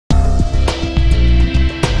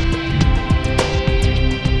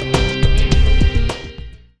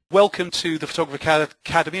Welcome to the Photographic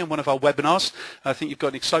Academy and one of our webinars. I think you've got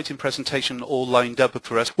an exciting presentation all lined up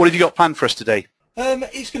for us. What have you got planned for us today?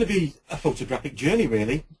 It's going to be a photographic journey,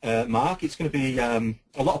 really, Mark. It's going to be, a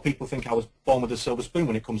lot of people think I was born with a silver spoon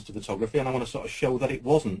when it comes to photography, and I want to sort of show that it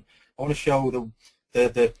wasn't. I want to show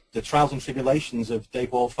the trials and tribulations of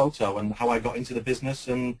Dave Wall Photo and how I got into the business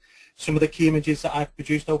and some of the key images that I've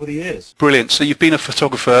produced over the years. Brilliant. So you've been a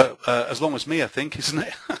photographer as long as me, I think, isn't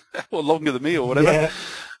it? Or longer than me or whatever. Yeah,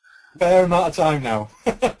 fair amount of time now.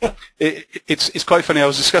 It's quite funny. I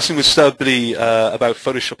was discussing with somebody about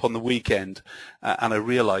Photoshop on the weekend, and I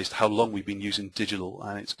realised how long we've been using digital,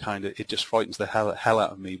 and it just frightens the hell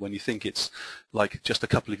out of me when you think it's like just a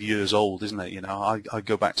couple of years old, isn't it? You know, I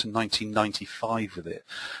go back to 1995 with it,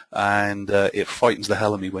 and it frightens the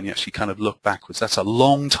hell out of me when you actually kind of look backwards. That's a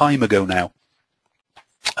long time ago now.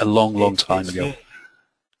 A long time ago.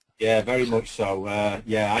 Yeah, very much so.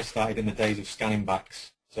 Yeah, I started in the days of scanning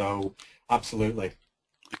backs, so absolutely.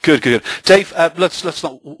 Good. Dave, let's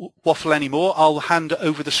not waffle anymore. I'll hand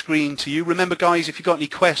over the screen to you. Remember, guys, if you've got any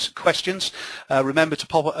questions, remember to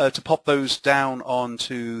pop those down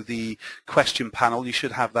onto the question panel. You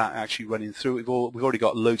should have that actually running through. We've already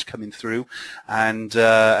got loads coming through, and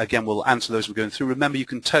again, we'll answer those as we're going through. Remember, you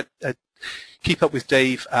can keep up with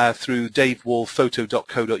Dave through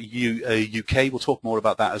davewallphoto.co.uk. We'll talk more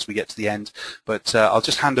about that as we get to the end, but I'll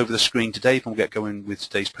just hand over the screen to Dave and we'll get going with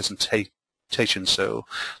today's presentation. So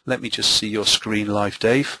let me just see your screen live,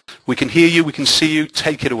 Dave. We can hear you, we can see you.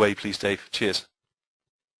 Take it away, please, Dave. Cheers.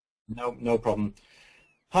 No problem.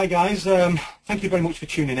 Hi, guys. Thank you very much for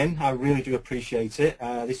tuning in. I really do appreciate it.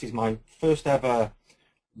 This is my first ever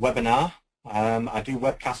webinar. I do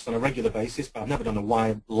webcasts on a regular basis, but I've never done a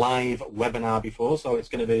live webinar before, so it's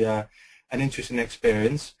going to be an interesting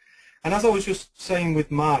experience. And as I was just saying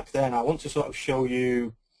with Mark then, I want to sort of show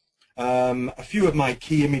you a few of my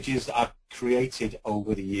key images that I've created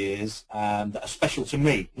over the years that are special to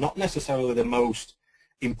me. Not necessarily the most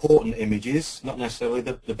important images, not necessarily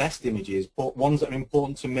the best images, but ones that are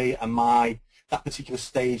important to me and that particular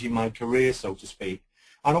stage in my career, so to speak.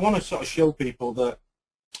 And I want to sort of show people that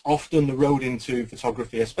often the road into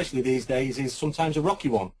photography, especially these days, is sometimes a rocky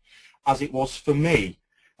one, as it was for me.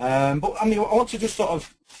 But I mean, I want to just sort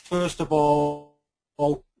of, first of all,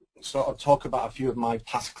 sort of talk about a few of my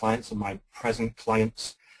past clients and my present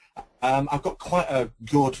clients. I've got quite a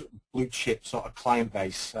good blue chip sort of client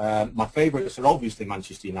base. My favourites are obviously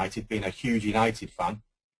Manchester United, being a huge United fan.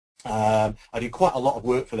 I do quite a lot of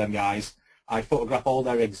work for them guys. I photograph all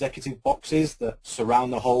their executive boxes that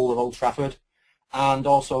surround the whole of Old Trafford, and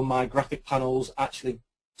also my graphic panels actually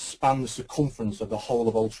span the circumference of the whole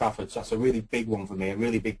of Old Trafford, so that's a really big one for me, a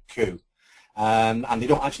really big coup. And they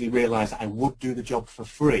don't actually realise that I would do the job for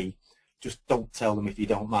free. Just don't tell them if you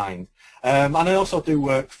don't mind. And I also do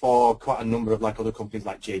work for quite a number of other companies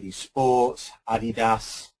like JD Sports,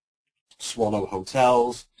 Adidas, Swallow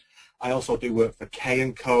Hotels. I also do work for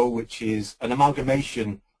K&Co, which is an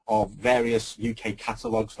amalgamation of various UK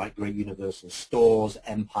catalogues like Great Universal Stores,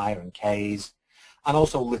 Empire and K's, and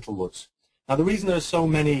also Littlewoods. Now the reason there are so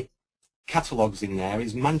many catalogues in there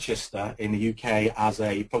is Manchester in the UK as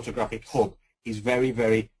a photographic hub is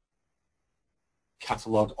very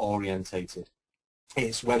catalogue orientated.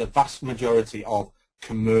 It's where the vast majority of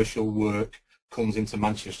commercial work comes into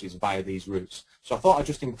Manchester is via these routes. So I thought I'd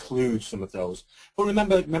just include some of those. But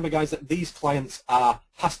remember guys, that these clients are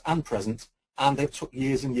past and present, and they've took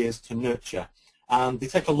years and years to nurture. And they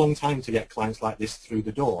take a long time to get clients like this through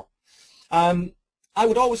the door. I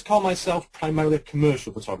would always call myself primarily a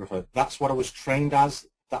commercial photographer. That's what I was trained as.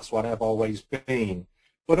 That's what I've always been.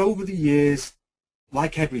 But over the years,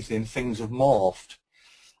 like everything, things have morphed.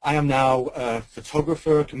 I am now a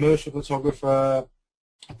photographer, a commercial photographer,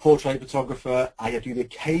 a portrait photographer. I do the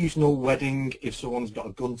occasional wedding if someone's got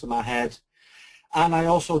a gun to my head. And I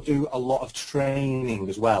also do a lot of training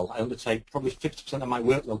as well. I undertake probably 50% of my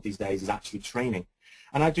workload these days is actually training.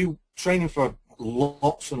 And I do training for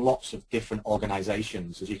lots and lots of different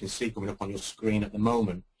organisations, as you can see coming up on your screen at the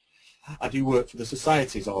moment. I do work for the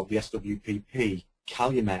societies of the SWPP,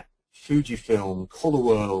 Calumet, Fujifilm, Colour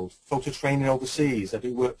World, Photo Training Overseas. I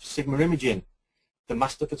do work for Sigma Imaging, the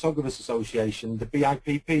Master Photographers Association, the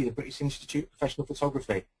BIPP, the British Institute of Professional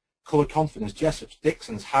Photography, Colour Confidence, Jessop's,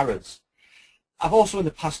 Dixon's, Harrods. I've also in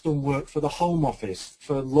the past done work for the Home Office,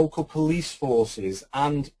 for local police forces,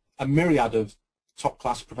 and a myriad of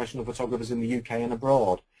top-class professional photographers in the UK and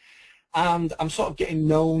abroad. And I'm sort of getting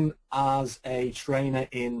known as a trainer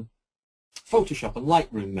in Photoshop and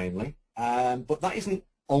Lightroom mainly, but that isn't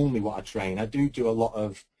only what I train. I do a lot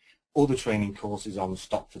of other training courses on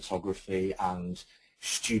stock photography and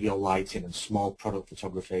studio lighting and small product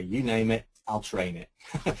photography, you name it, I'll train it.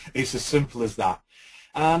 It's as simple as that.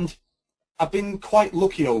 And I've been quite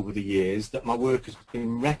lucky over the years that my work has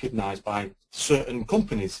been recognized by certain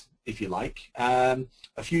companies, if you like. A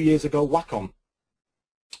few years ago, Wacom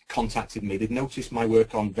contacted me. They'd noticed my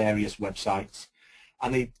work on various websites,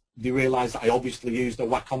 and they realized that I obviously used a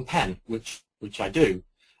Wacom pen, which I do,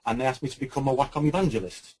 and they asked me to become a Wacom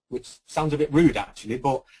evangelist, which sounds a bit rude actually,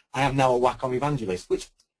 but I am now a Wacom evangelist, which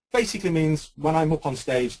basically means when I'm up on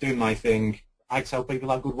stage doing my thing, I tell people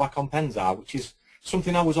how good Wacom pens are, which is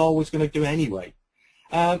something I was always going to do anyway.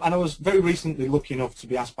 And I was very recently lucky enough to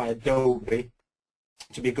be asked by Adobe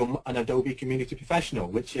to become an Adobe Community Professional,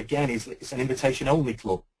 which again it's an invitation-only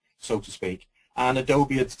club, so to speak. And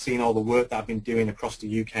Adobe had seen all the work that I've been doing across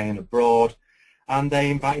the UK and abroad, and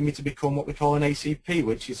they invited me to become what we call an ACP,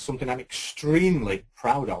 which is something I'm extremely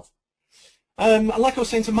proud of. And like I was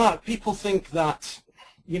saying to Mark, people think that,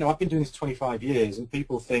 you know, I've been doing this 25 years, and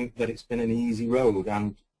people think that it's been an easy road,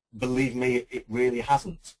 and believe me, it really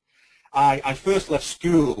hasn't. I first left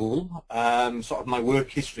school, sort of my work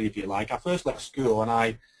history, if you like. I first left school and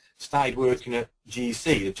I started working at GEC,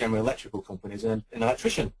 the General Electrical Company, as an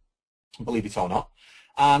electrician, believe it or not.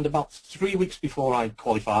 And about 3 weeks before I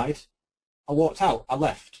qualified, I walked out. I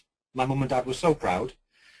left. My mum and dad were so proud.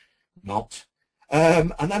 Not.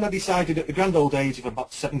 And then I decided at the grand old age of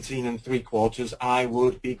about 17 3/4, I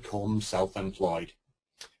would become self-employed,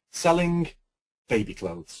 selling baby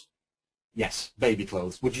clothes. Yes, baby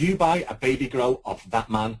clothes. Would you buy a baby grow of that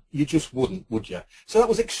man? You just wouldn't, would you? So that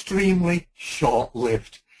was extremely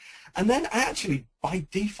short-lived. And then I actually, by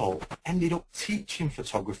default, ended up teaching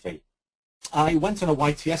photography. I went on a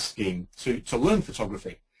YTS scheme to learn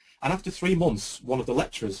photography. And after 3 months, one of the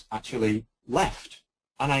lecturers actually left,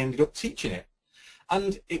 and I ended up teaching it.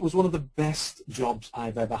 And it was one of the best jobs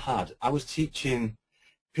I've ever had. I was teaching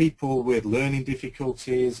people with learning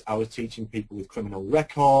difficulties. I was teaching people with criminal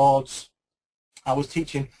records. I was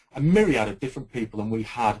teaching a myriad of different people, and we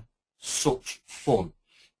had such fun.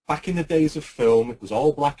 Back in the days of film, it was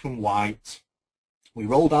all black and white. We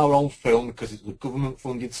rolled our own film because it was a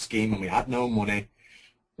government-funded scheme and we had no money.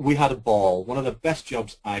 We had a ball, one of the best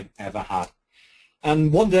jobs I've ever had.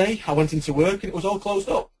 And one day I went into work and it was all closed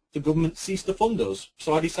up. The government ceased to fund us.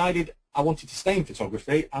 So I decided I wanted to stay in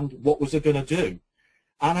photography, and what was I going to do?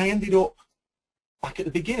 And I ended up, back at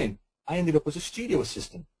the beginning, I ended up as a studio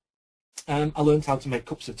assistant. I learned how to make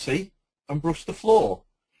cups of tea and brush the floor.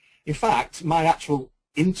 In fact, my actual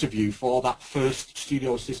interview for that first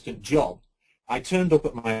studio assistant job, I turned up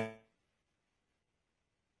at my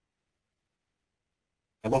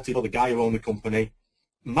allotted, or the guy who owned the company.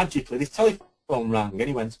 Magically, this telephone rang, and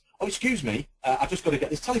he went, "Oh, excuse me, I've just got to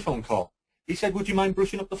get this telephone call." He said, "Would you mind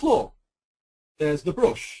brushing up the floor?" There's the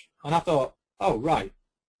brush. And I thought, oh, right.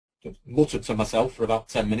 Just muttered to myself for about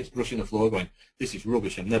 10 minutes, brushing the floor, going, "This is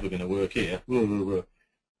rubbish, I'm never going to work here."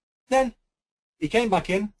 Then he came back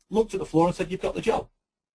in, looked at the floor and said, "You've got the job."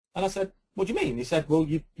 And I said, "What do you mean?" He said, "Well,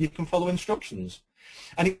 you can follow instructions."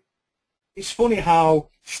 And it's funny how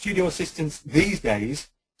studio assistants these days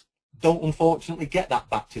don't unfortunately get that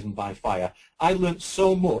baptism by fire. I learnt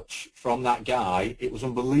so much from that guy, it was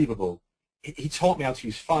unbelievable. He taught me how to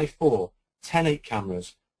use 5.4, 10.8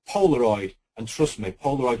 cameras, Polaroid, and trust me,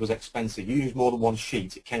 Polaroid was expensive. You use more than one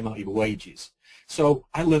sheet, it came out of your wages. So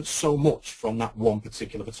I learnt so much from that one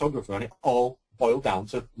particular photographer, and it all boiled down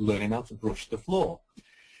to learning how to brush the floor.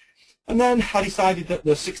 And then I decided that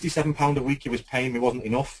the £67 a week he was paying me wasn't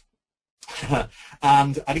enough.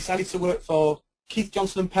 And I decided to work for Keith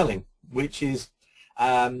Johnson & Pelling, which is,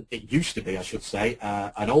 it used to be, I should say,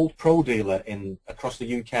 an old pro dealer across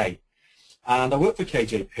the UK. And I worked for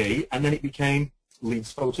KJP, and then it became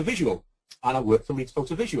Leeds Photovisual. And I worked for Leeds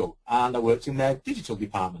Photovisual, and I worked in their digital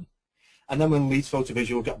department. And then when Leeds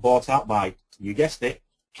Photovisual got bought out by, you guessed it,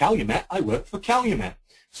 Calumet, I worked for Calumet.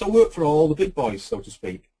 So I worked for all the big boys, so to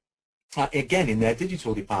speak, again in their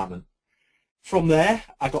digital department. From there,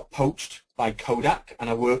 I got poached by Kodak, and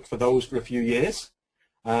I worked for those for a few years.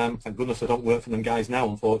 Thank goodness I don't work for them guys now,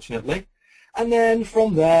 unfortunately. And then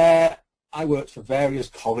from there, I worked for various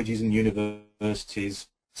colleges and universities,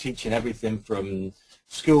 teaching everything from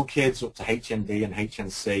school kids up to HND and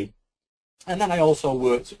HNC. And then I also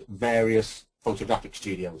worked at various photographic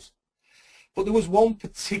studios. But there was one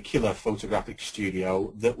particular photographic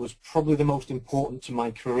studio that was probably the most important to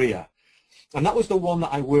my career. And that was the one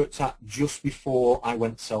that I worked at just before I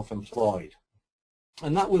went self-employed.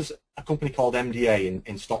 And that was a company called MDA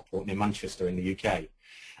in Stockport, near Manchester in the UK.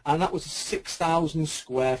 And that was a 6,000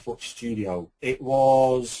 square foot studio. It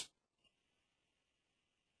was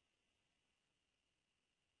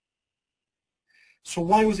So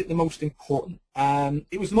why was it the most important?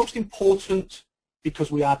 It was the most important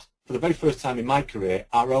because we had, for the very first time in my career,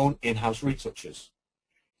 our own in-house retouchers.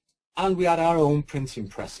 And we had our own printing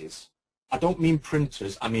presses. I don't mean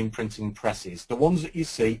printers, I mean printing presses, the ones that you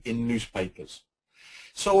see in newspapers.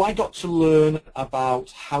 So I got to learn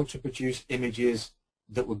about how to produce images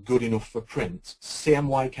that were good enough for print,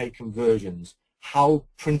 CMYK conversions, how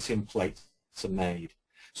printing plates are made.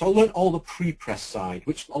 So I learned all the pre-press side,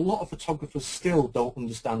 which a lot of photographers still don't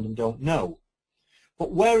understand and don't know.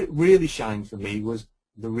 But where it really shined for me was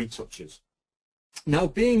the retouches. Now,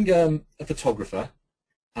 being a photographer,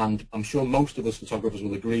 and I'm sure most of us photographers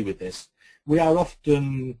will agree with this, we are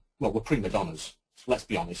often, well, we're prima donnas, let's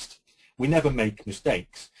be honest. We never make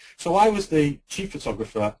mistakes. So I was the chief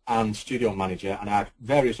photographer and studio manager, and I had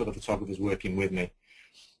various other photographers working with me.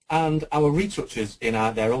 And our retouchers in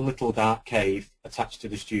their own little dark cave attached to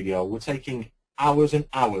the studio were taking hours and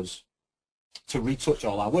hours to retouch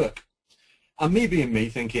all our work. And me being me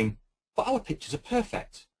thinking, but our pictures are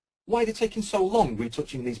perfect. Why are they taking so long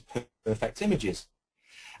retouching these perfect images?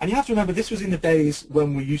 And you have to remember, this was in the days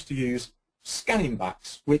when we used to use scanning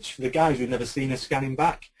backs, which for the guys who've never seen a scanning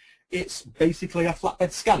back, it's basically a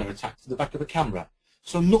flatbed scanner attached to the back of a camera.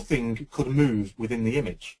 So nothing could move within the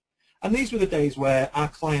image. And these were the days where our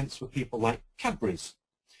clients were people like Cadbury's.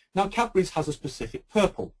 Now Cadbury's has a specific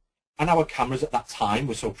purple, and our cameras at that time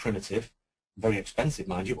were so primitive, very expensive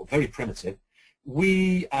mind you, but very primitive,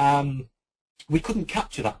 we couldn't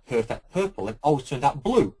capture that perfect purple. It always turned out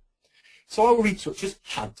blue. So our retouchers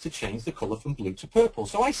had to change the colour from blue to purple.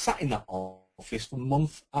 So I sat in that office for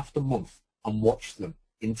month after month and watched them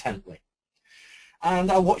intently.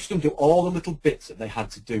 And I watched them do all the little bits that they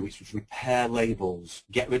had to do, which was repair labels,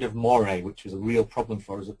 get rid of moire, which was a real problem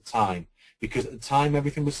for us at the time, because at the time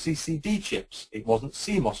everything was CCD chips. It wasn't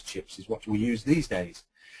CMOS chips, is what we use these days.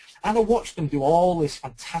 And I watched them do all this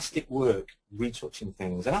fantastic work, retouching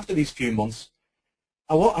things. And after these few months,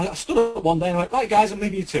 I stood up one day and I went, right guys, I'm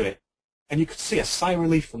leaving you to it. And you could see a sigh of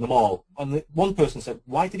relief from them all. And one person said,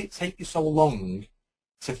 why did it take you so long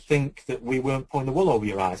to think that we weren't pulling the wool over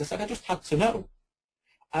your eyes? I said, I just had to know.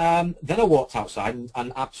 Then I walked outside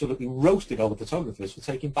and absolutely roasted all the photographers for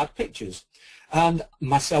taking bad pictures, and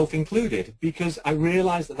myself included, because I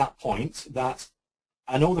realized at that point that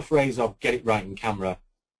I know the phrase of get it right in camera,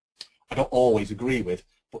 I don't always agree with,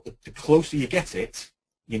 but the closer you get it,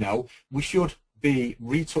 you know, we should be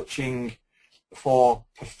retouching for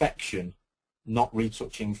perfection, not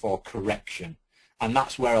retouching for correction. And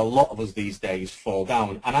that's where a lot of us these days fall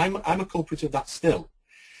down. And I'm a culprit of that still.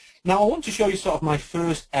 Now I want to show you sort of my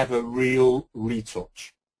first ever real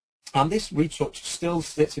retouch. And this retouch still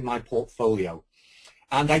sits in my portfolio.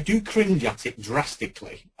 And I do cringe at it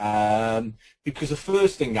drastically, because the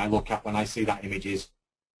first thing I look at when I see that image is,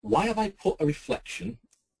 why have I put a reflection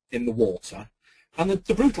in the water? And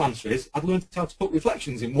the brutal answer is, I've learned how to put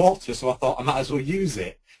reflections in water, so I thought I might as well use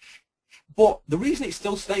it. But the reason it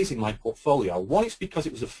still stays in my portfolio, one, it's because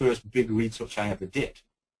it was the first big retouch I ever did.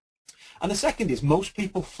 And the second is, most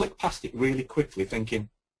people flick past it really quickly thinking,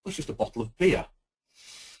 well, it's just a bottle of beer.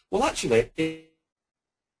 Well, actually,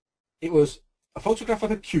 it was a photograph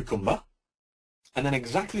of a cucumber, and then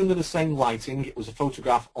exactly under the same lighting, it was a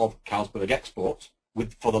photograph of Carlsberg Export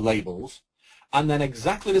for the labels, and then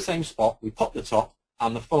exactly the same spot, we popped the top,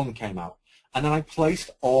 and the phone came out. And then I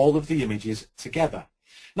placed all of the images together.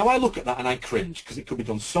 Now, I look at that and I cringe, because it could be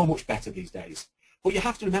done so much better these days. But you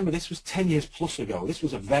have to remember, this was 10 years plus ago. This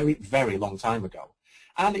was a very, very long time ago.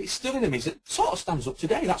 And it's still an image that sort of stands up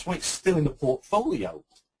today. That's why it's still in the portfolio.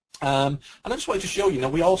 And I just wanted to show you,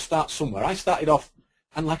 we all start somewhere. I started off,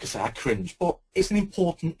 and like I say, I cringe, but it's an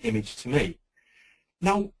important image to me.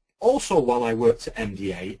 Now, also while I worked at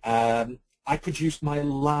MDA, I produced my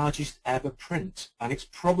largest ever print, and it's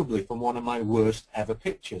probably from one of my worst ever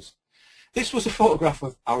pictures. This was a photograph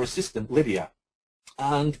of our assistant, Lydia.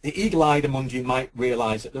 And the eagle-eyed among you might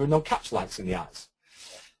realise that there are no catch lights in the eyes.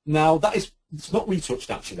 Now, it's not retouched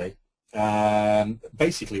actually.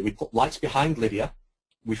 Basically, we put lights behind Lydia,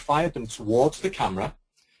 we fired them towards the camera,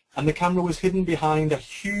 and the camera was hidden behind a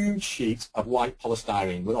huge sheet of white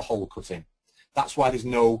polystyrene with a hole cut in. That's why there's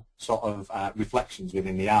no sort of reflections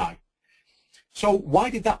within the eye. So why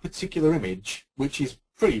did that particular image, which is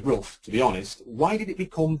pretty rough to be honest, why did it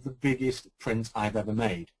become the biggest print I've ever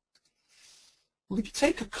made? Well, if you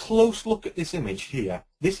take a close look at this image here,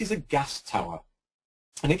 this is a gas tower.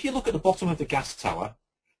 And if you look at the bottom of the gas tower,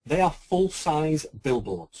 they are full-size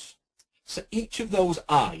billboards. So each of those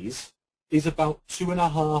eyes is about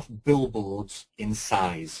 2.5 billboards in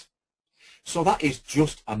size. So that is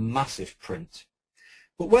just a massive print.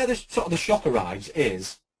 But where the shock arrives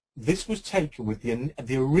is, This was taken with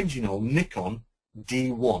the original Nikon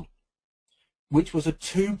D1, which was a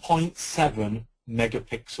 2.7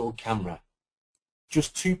 megapixel camera.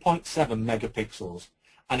 Just 2.7 megapixels,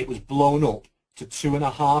 and it was blown up to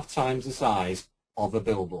 2.5 times the size of a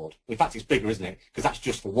billboard. In fact, it's bigger, isn't it? Because that's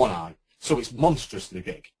just for one eye. So it's monstrously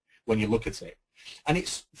big when you look at it. And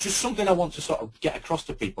it's just something I want to sort of get across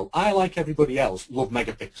to people. I, like everybody else, love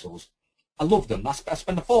megapixels. I love them. I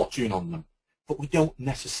spend a fortune on them. But we don't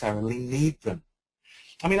necessarily need them.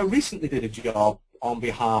 I mean, I recently did a job on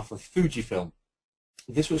behalf of Fujifilm.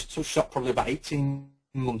 This was shot probably about 18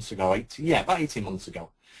 months ago. About 18 months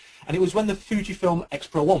ago. And it was when the Fujifilm X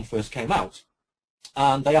Pro 1 first came out.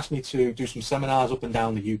 And they asked me to do some seminars up and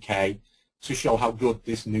down the UK to show how good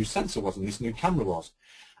this new sensor was and this new camera was.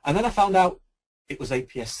 And then I found out it was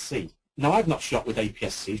APS-C. Now, I've not shot with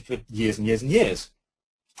APS-C for years and years and years.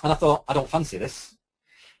 And I thought, I don't fancy this.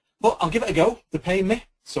 But I'll give it a go. They're paying me,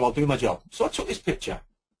 so I'll do my job. So I took this picture,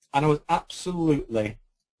 and I was absolutely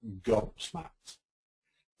gobsmacked.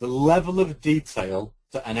 The level of detail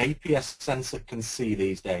that an APS sensor can see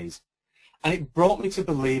these days. And it brought me to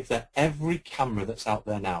believe that every camera that's out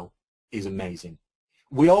there now is amazing.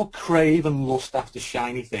 We all crave and lust after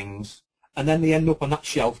shiny things, and then they end up on that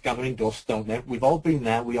shelf gathering dust, don't they? We've all been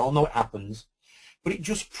there. We all know it happens. But it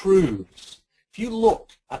just proves, if you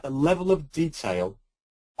look at the level of detail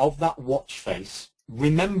of that watch face,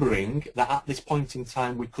 remembering that at this point in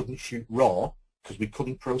time we couldn't shoot RAW because we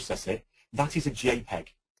couldn't process it, that is a JPEG.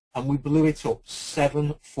 And we blew it up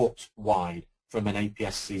 7 foot wide from an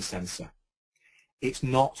APS-C sensor. It's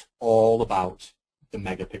not all about the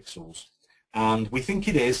megapixels. And we think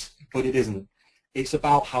it is, but it isn't. It's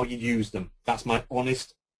about how you use them. That's my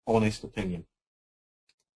honest opinion.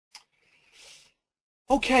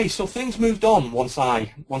 Okay, so things moved on once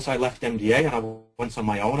I left MDA and I went on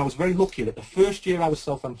my own. I was very lucky that the first year I was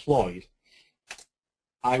self-employed,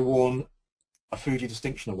 I won a Fuji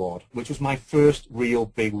Distinction Award, which was my first real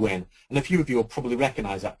big win. And a few of you will probably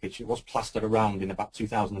recognize that picture. It was plastered around in about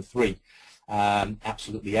 2003,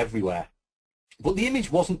 absolutely everywhere. But the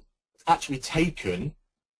image wasn't actually taken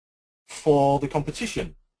for the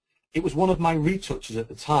competition. It was one of my retouchers at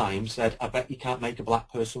the time said, "I bet you can't make a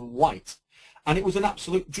black person white." And it was an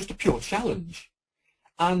absolute, just a pure challenge.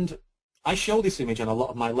 And I show this image on a lot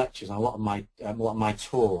of my lectures and a lot of my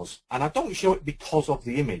tours. And I don't show it because of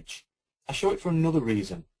the image. I show it for another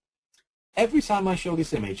reason. Every time I show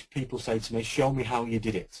this image, people say to me, "Show me how you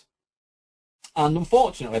did it." And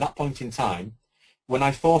unfortunately, at that point in time, when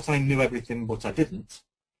I thought I knew everything but I didn't,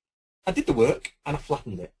 I did the work and I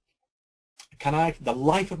flattened it. Can I, for the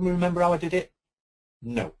life of me, remember how I did it?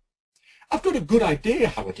 No. I've got a good idea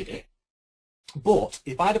how I did it. But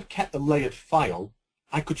if I'd have kept the layered file,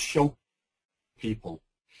 I could show people.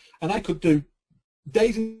 And I could do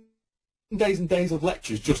days and days and days of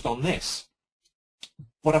lectures just on this.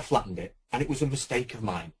 But I flattened it, and it was a mistake of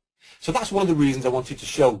mine. So that's one of the reasons I wanted to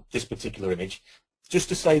show this particular image, just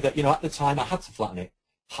to say that, you know, at the time I had to flatten it.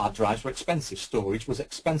 Hard drives were expensive, storage was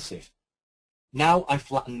expensive. Now I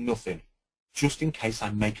flatten nothing, just in case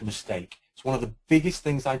I make a mistake. It's one of the biggest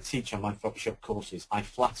things I teach on my Photoshop courses. I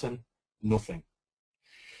flatten nothing.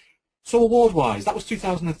 So award-wise, that was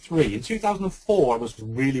 2003. In 2004, I was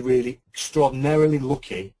really extraordinarily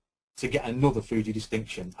lucky to get another Fuji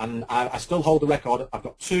distinction. And I still hold the record. I've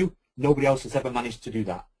got 2. Nobody else has ever managed to do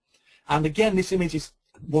that. And again, this image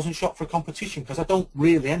wasn't shot for a competition because I don't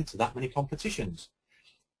really enter that many competitions.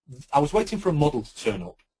 I was waiting for a model to turn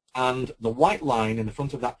up, and the white line in the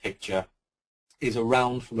front of that picture is a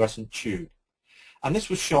round fluorescent tube. And this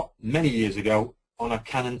was shot many years ago on a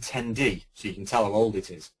Canon 10D, so you can tell how old it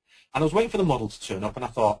is. And I was waiting for the model to turn up, and I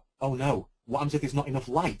thought, oh no, what happens if there's not enough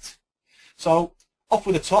light? So off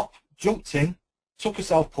with the top, jumped in, took a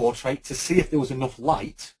self-portrait to see if there was enough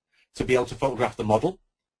light to be able to photograph the model,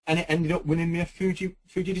 and it ended up winning me a Fuji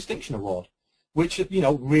Distinction Award, which are, you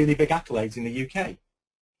know, really big accolades in the UK.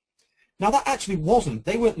 Now that actually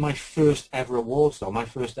they weren't my first ever awards though, my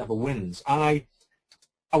first ever wins. I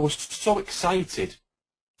was so excited.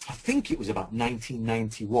 I think it was about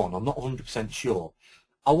 1991, I'm not 100% sure.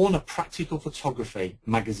 I won a practical photography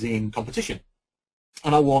magazine competition.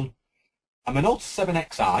 And I won a Minolta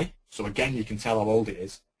 7XI, so again you can tell how old it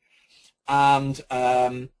is. And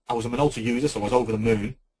I was a Minolta user, so I was over the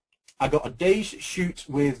moon. I got a day's shoot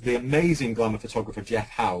with the amazing glamour photographer Jeff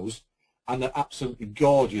Howes, and the absolutely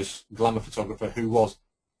gorgeous glamour photographer who was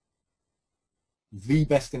the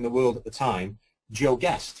best in the world at the time, Joe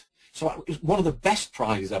Guest. So it was one of the best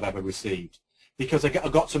prizes I've ever received, because I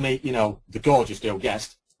got to meet, you know, the gorgeous Joe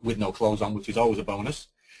Guest with no clothes on, which is always a bonus.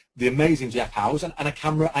 the amazing Jeff Howes, and a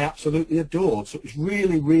camera I absolutely adored. So it was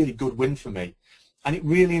really, really good win for me. And it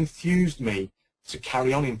really enthused me to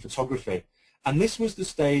carry on in photography. And this was the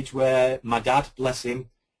stage where my dad, bless him,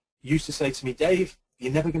 used to say to me, Dave,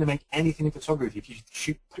 you're never going to make anything in photography if you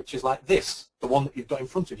shoot pictures like this, the one that you've got in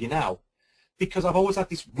front of you now. Because I've always had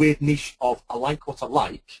this weird niche of I like what I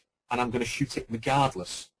like, and I'm going to shoot it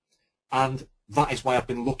regardless. And that is why I've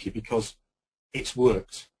been lucky, because it's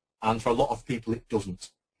worked. And for a lot of people, it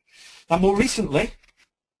doesn't. Now, more recently,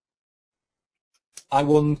 I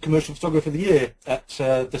won Commercial Photographer of the Year at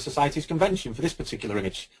the Society's convention for this particular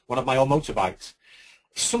image, one of my old motorbikes.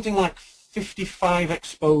 It's something like 55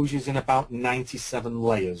 exposures in about 97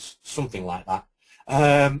 layers, something like that.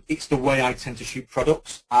 It's the way I tend to shoot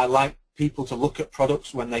products. I like people to look at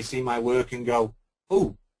products when they see my work and go,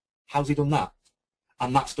 oh, how's he done that?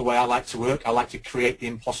 And that's the way I like to work. I like to create the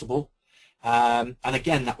impossible. And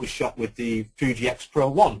again, that was shot with the Fuji X Pro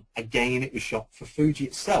 1. Again, it was shot for Fuji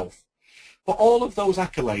itself. But all of those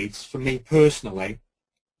accolades, for me personally,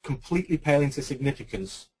 completely pale into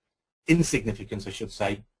insignificance, I should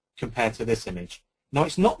say, compared to this image. Now,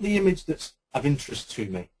 it's not the image that's of interest to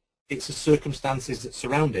me. It's the circumstances that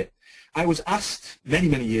surround it. I was asked many,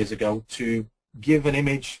 many years ago to give an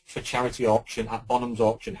image for charity auction at Bonham's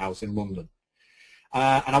Auction House in London.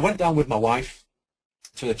 And I went down with my wife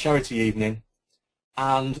to the charity evening,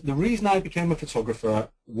 and the reason I became a photographer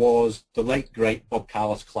was the late, great Bob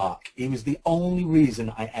Carlos Clark. He was the only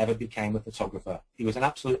reason I ever became a photographer. He was an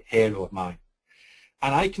absolute hero of mine.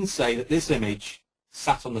 And I can say that this image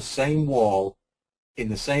sat on the same wall in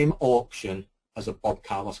the same auction as a Bob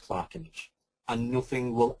Carlos Clark image. And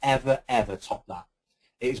nothing will ever, ever top that.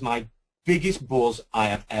 It is my biggest buzz I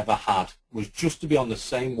have ever had, was just to be on the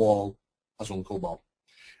same wall as Uncle Bob.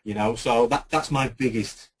 You know, so that's my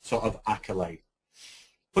biggest sort of accolade.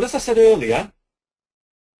 But as I said earlier,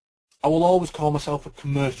 I will always call myself a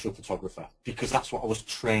commercial photographer, because that's what I was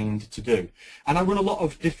trained to do. And I run a lot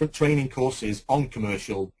of different training courses on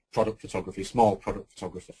commercial product photography, small product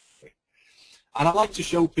photography. And I like to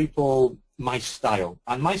show people my style.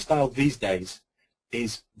 And my style these days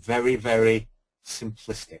is very, very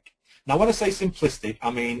simplistic. Now, when I say simplistic, I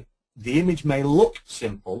mean the image may look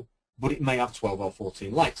simple, but it may have 12 or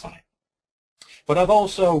 14 lights on it. But I've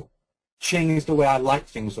also changed the way I like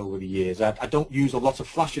things over the years. I don't use a lot of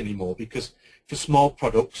flash anymore, because for small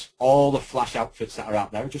products, all the flash outfits that are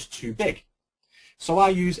out there are just too big. So I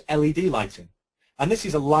use LED lighting. And this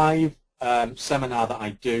is a live seminar that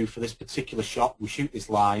I do for this particular shot. We shoot this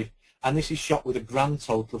live, and this is shot with a grand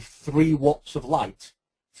total of 3 watts of light.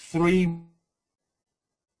 3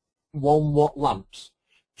 1-watt lamps,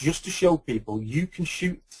 just to show people you can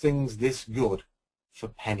shoot things this good for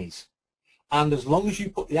pennies. And as long as you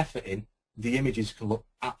put the effort in, the images can look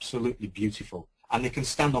absolutely beautiful, and they can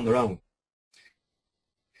stand on their own.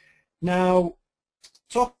 Now,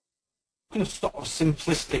 talking of sort of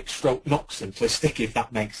simplistic stroke not simplistic, if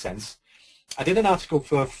that makes sense, I did an article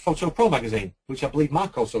for Photo Pro magazine, which I believe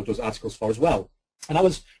Mark also does articles for as well. And I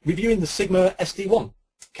was reviewing the Sigma SD1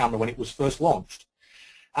 camera when it was first launched.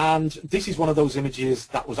 And this is one of those images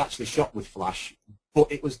that was actually shot with flash, but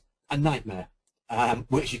it was a nightmare,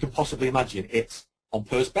 which you can possibly imagine. It's on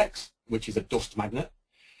Perspex, which is a dust magnet.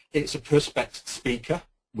 It's a Perspex speaker,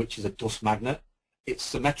 which is a dust magnet. It's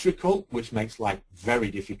symmetrical, which makes life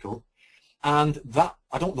very difficult. And that,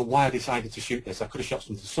 I don't know why I decided to shoot this. I could have shot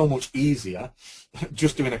something so much easier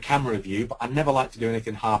just doing a camera review, but I never like to do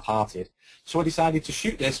anything half-hearted. So I decided to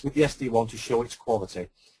shoot this with the SD1 to show its quality.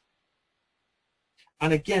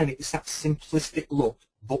 And again, it's that simplistic look,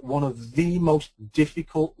 but one of the most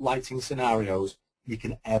difficult lighting scenarios you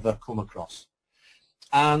can ever come across.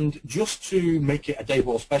 And just to make it a day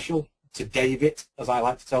more special, to Dave it, as I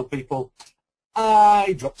like to tell people,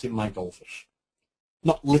 I dropped in my goldfish.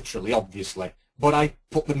 Not literally, obviously, but I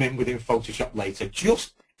put them in within Photoshop later. It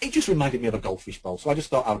just reminded me of a goldfish bowl, so I just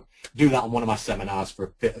thought I'd do that on one of my seminars for a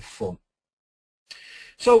bit of fun.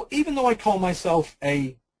 So even though I call myself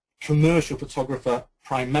a commercial photographer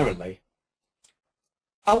primarily,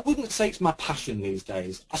 I wouldn't say it's my passion these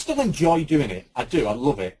days. I still enjoy doing it. I do. I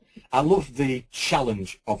love it. I love the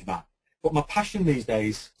challenge of that. But my passion these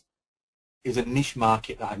days is a niche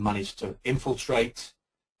market that I've managed to infiltrate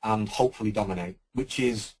and hopefully dominate, which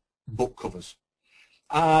is book covers.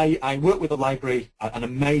 I work with a library, an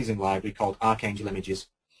amazing library called Archangel Images,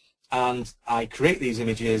 and I create these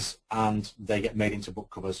images and they get made into book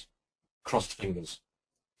covers. Crossed fingers.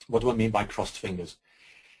 What do I mean by crossed fingers?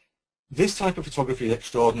 This type of photography is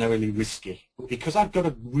extraordinarily risky, but because I've got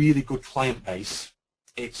a really good client base,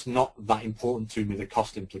 it's not that important to me, the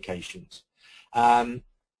cost implications.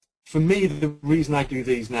 For me, the reason I do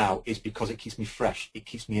these now is because it keeps me fresh, it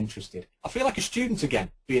keeps me interested. I feel like a student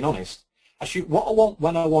again, being honest. I shoot what I want,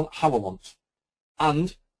 when I want, how I want,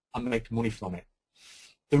 and I make money from it.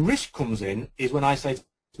 The risk comes in is when I say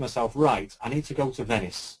to myself, right, I need to go to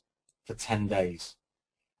Venice for 10 days.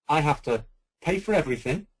 I have to pay for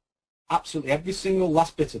everything, absolutely every single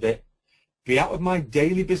last bit of it, be out of my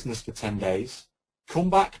daily business for 10 days, come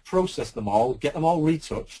back, process them all, get them all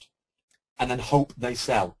retouched, and then hope they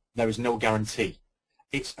sell. There is no guarantee.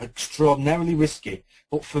 It's extraordinarily risky,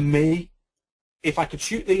 but for me, if I could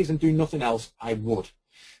shoot these and do nothing else, I would,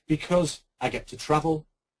 because I get to travel,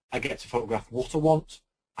 I get to photograph what I want,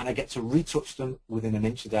 and I get to retouch them within an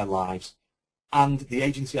inch of their lives. And the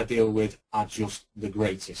agency I deal with are just the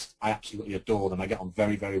greatest. I absolutely adore them. I get on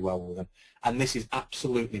very, very well with them. And this is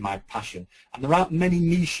absolutely my passion. And there aren't many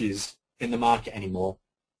niches in the market anymore,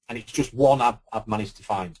 and it's just one I've managed to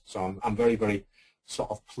find. So I'm very, very sort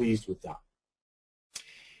of pleased with that.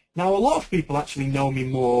 Now, a lot of people actually know me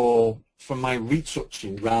more from my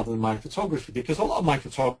retouching rather than my photography, because a lot of my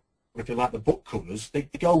photography, like the book covers, they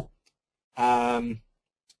go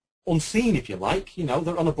unseen, if you like. You know,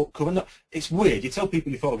 they're on a book cover. It's weird. You tell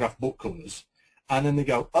people you photograph book covers, and then they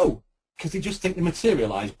go, oh, because they just think they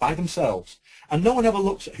materialise by themselves. And no one ever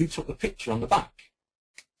looks at who took the picture on the back.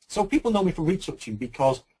 So people know me for retouching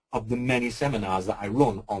because of the many seminars that I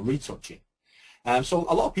run on retouching. So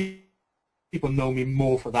a lot of people know me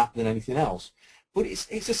more for that than anything else. But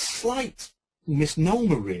it's a slight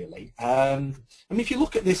misnomer, really. I mean, if you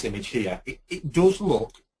look at this image here, it does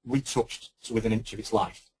look retouched to within an inch of its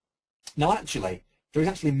life. Now, actually, there is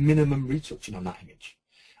actually minimum retouching on that image.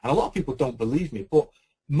 And a lot of people don't believe me, but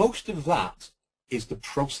most of that is the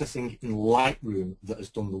processing in Lightroom that has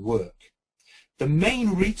done the work. The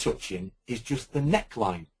main retouching is just the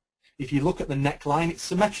neckline. If you look at the neckline, it's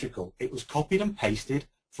symmetrical. It was copied and pasted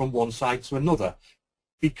from one side to another.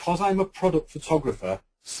 Because I'm a product photographer,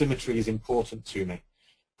 symmetry is important to me.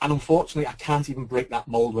 And unfortunately, I can't even break that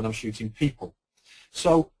mold when I'm shooting people.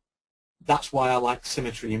 So that's why I like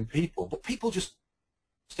symmetry in people. But people just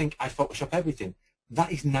think I Photoshop everything.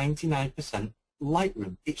 That is 99%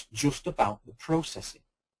 Lightroom. It's just about the processing.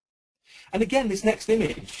 And again, this next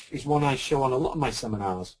image is one I show on a lot of my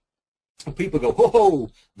seminars. And people go,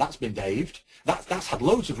 whoa, that's been daved. That's had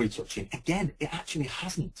loads of retouching. Again, it actually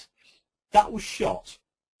hasn't. That was shot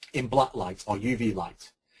in black light or UV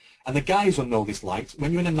light. And the guys will know this light.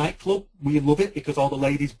 When you're in a nightclub, we love it because all the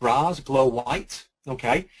ladies' bras glow white.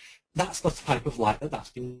 Okay, that's the type of light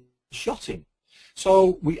that's been shot in.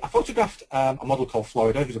 So I photographed a model called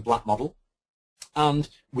Florida, who's a black model, and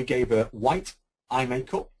we gave her white eye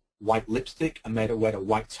makeup, white lipstick, and made her wear a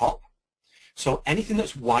white top. So anything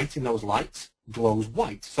that's white in those lights glows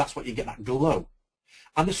white. So that's what you get, that glow.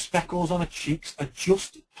 And the speckles on her cheeks are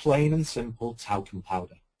just plain and simple talcum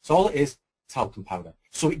powder. So all it is, talcum powder.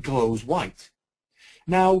 So it glows white.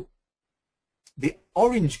 Now, the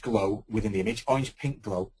orange glow within the image, orange-pink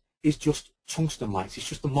glow, is just tungsten lights. It's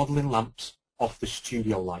just the modelling lamps off the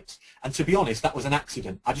studio lights. And to be honest, that was an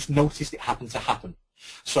accident. I just noticed it happened to happen.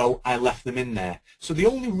 So I left them in there. So the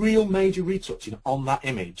only real major retouching on that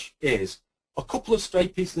image is a couple of stray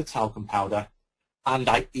pieces of talcum powder, and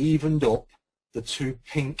I evened up the two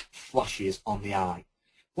pink flashes on the eye.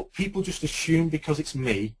 But people just assume because it's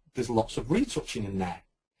me, there's lots of retouching in there.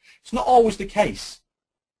 It's not always the case.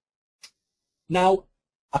 Now,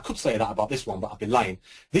 I could say that about this one, but I'd be lying.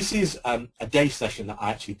 This is a day session that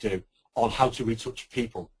I actually do on how to retouch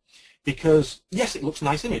people. Because, yes, it looks a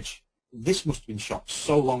nice image. This must have been shot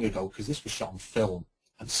so long ago because this was shot on film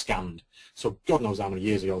and scanned. So God knows how many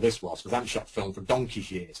years ago this was, because I haven't shot film for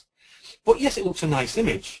donkey's years. But yes, it looks a nice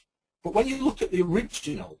image. But when you look at the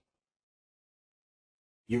original,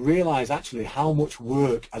 you realise actually how much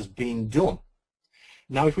work has been done.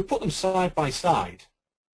 Now, if we put them side by side,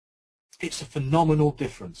 it's a phenomenal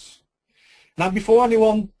difference. Now, before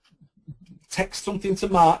anyone texts something to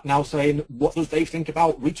Mark now saying, what does Dave think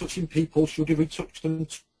about retouching people? Should we retouch them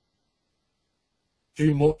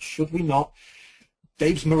too much? Should we not?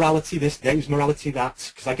 Dave's morality this, Dave's morality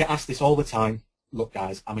that, because I get asked this all the time. Look,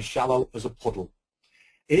 guys, I'm as shallow as a puddle.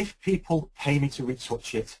 If people pay me to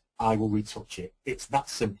retouch it, I will retouch it. It's that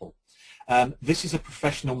simple. This is a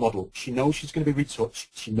professional model. She knows she's going to be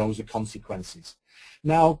retouched. She knows the consequences.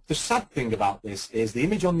 Now, the sad thing about this is the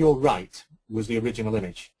image on your right was the original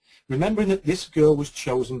image. Remembering that this girl was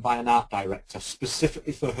chosen by an art director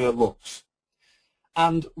specifically for her looks.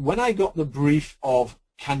 And when I got the brief of,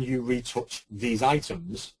 can you retouch these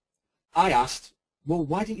items, I asked, well,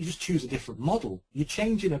 why didn't you just choose a different model? You're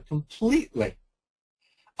changing her completely.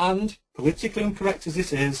 And politically incorrect as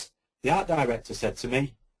this is, the art director said to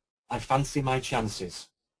me, I fancy my chances.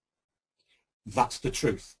 That's the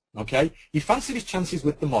truth, okay? He fancied his chances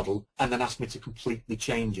with the model and then asked me to completely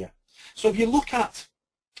change it. So if you look at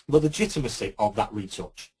the legitimacy of that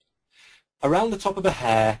retouch, around the top of the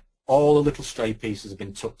hair, all the little stray pieces have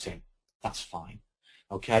been tucked in. That's fine,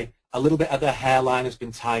 okay? A little bit of the hairline has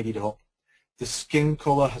been tidied up. The skin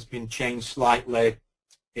colour has been changed slightly.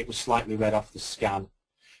 It was slightly red off the scan.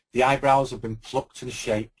 The eyebrows have been plucked and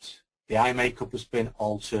shaped. The eye makeup has been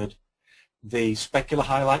altered. The specular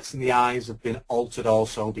highlights in the eyes have been altered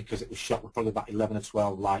also because it was shot with probably about 11 or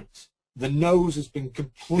 12 lights. The nose has been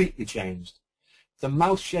completely changed. The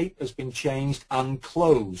mouth shape has been changed and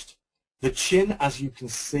closed. The chin, as you can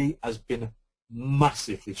see, has been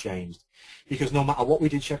massively changed because no matter what we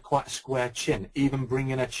did, she had quite a square chin. Even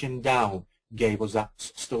bringing her chin down gave us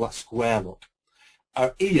still that square look.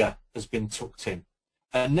 Her ear has been tucked in.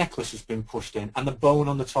 Her necklace has been pushed in, and the bone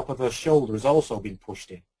on the top of her shoulder has also been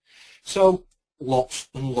pushed in. So lots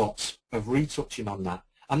and lots of retouching on that.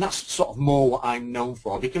 And that's sort of more what I'm known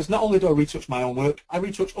for, because not only do I retouch my own work, I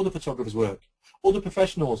retouch other photographers' work. Other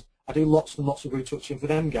professionals, I do lots and lots of retouching for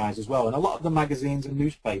them guys as well, and a lot of the magazines and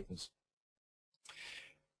newspapers.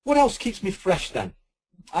 What else keeps me fresh then?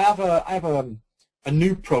 I have a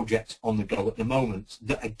new project on the go at the moment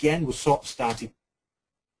that again was sort of started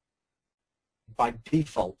by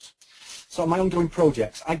default. So my ongoing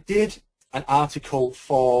projects, I did an article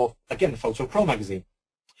for, again, the Photo Pro magazine,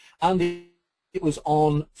 and it was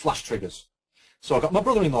on flash triggers. So I got my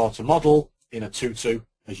brother-in-law to model in a tutu,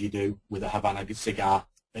 as you do, with a Havana cigar,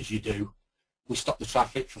 as you do. We stopped the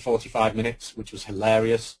traffic for 45 minutes, which was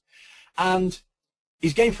hilarious. And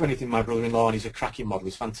he's game for anything, my brother-in-law, and he's a cracking model.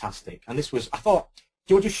 He's fantastic. And this was, I thought,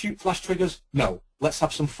 do I just shoot flash triggers? No. Let's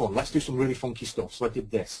have some fun. Let's do some really funky stuff. So I did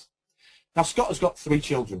this. Now, Scott has got 3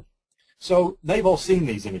 children. So they've all seen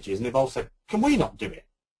these images, and they've all said, can we not do it?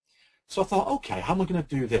 So I thought, okay, how am I going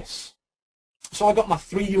to do this? So I got my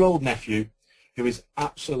 3-year-old nephew, who is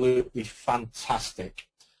absolutely fantastic,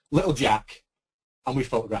 little Jack, and we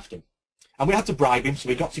photographed him. And we had to bribe him, so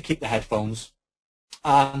we got to keep the headphones.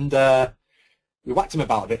 And we whacked him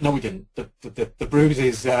about a bit. No, we didn't. The bruise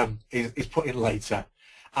is put in later.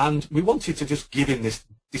 And we wanted to just give him this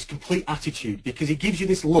complete attitude, because he gives you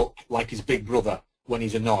this look like his big brother when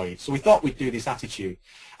he's annoyed. So we thought we'd do this attitude.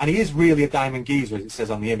 And he is really a diamond geezer, as it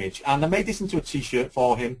says on the image. And I made this into a T-shirt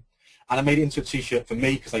for him. And I made it into a T-shirt for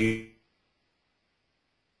me, because I use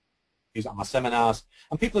it on my seminars.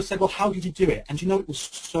 And people have said, well, how did you do it? And you know, it was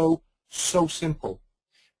so simple.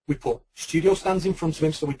 We put studio stands in front of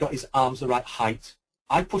him so we got his arms the right height.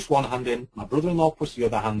 I pushed one hand in, my brother-in-law pushed the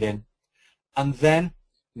other hand in. And then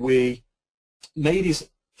we made his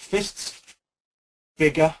fists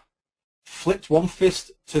bigger, flipped one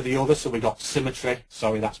fist to the other so we got symmetry.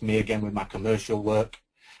 Sorry, that's me again with my commercial work.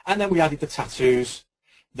 And then we added the tattoos.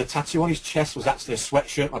 The tattoo on his chest was actually a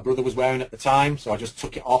sweatshirt my brother was wearing at the time, so I just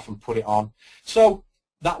took it off and put it on. So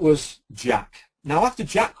that was Jack. Now after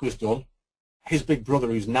Jack was done, his big brother,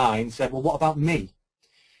 who's 9, said, well, what about me?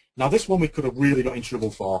 Now this one we could have really got in trouble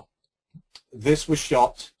for. This was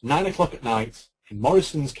shot 9 o'clock at night in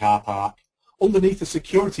Morrison's car park, underneath a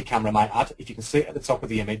security camera, I might add, if you can see it at the top of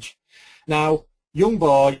the image. Now, young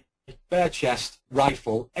boy, bare chest,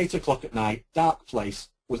 rifle, 8 o'clock at night, dark place,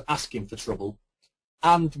 was asking for trouble.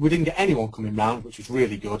 And we didn't get anyone coming round, which was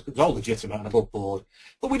really good. It was all legitimate and above board.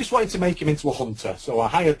 But we just wanted to make him into a hunter. So I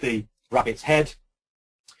hired the rabbit's head.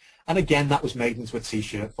 And again, that was made into a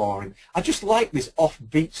T-shirt for him. I just like this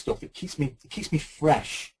offbeat stuff. It keeps me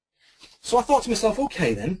fresh. So I thought to myself,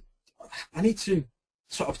 okay then, I need to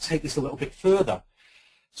sort of take this a little bit further.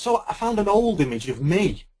 So I found an old image of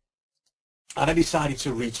me. And I decided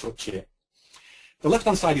to retouch it. The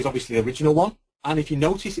left-hand side is obviously the original one. And if you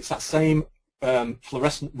notice, it's that same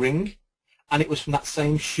fluorescent ring, and it was from that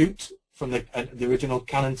same shoot from the original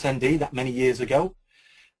Canon 10D that many years ago.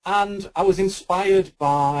 And I was inspired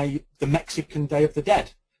by the Mexican Day of the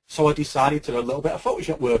Dead, so I decided to do a little bit of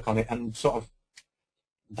Photoshop work on it, and sort of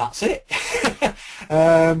that's it.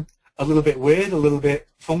 A little bit weird, a little bit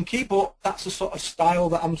funky, but that's the sort of style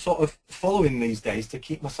that I'm sort of following these days to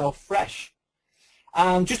keep myself fresh.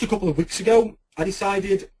 And just a couple of weeks ago, I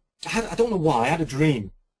decided, I don't know why, I had a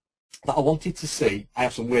dream that I wanted to see. I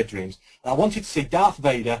have some weird dreams. I wanted to see Darth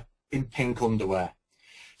Vader in pink underwear.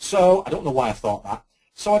 So I don't know why I thought that.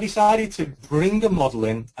 So I decided to bring a model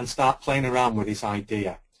in and start playing around with this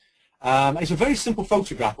idea. It's a very simple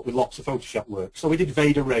photograph, but with lots of Photoshop work. So we did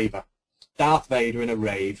Vader Raver, Darth Vader in a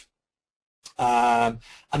rave. And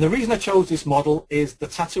the reason I chose this model is the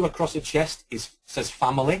tattoo across the chest says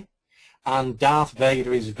family. And Darth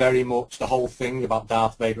Vader is very much, the whole thing about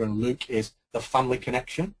Darth Vader and Luke is the family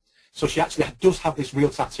connection. So she actually does have this real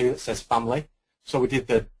tattoo that says family. So we did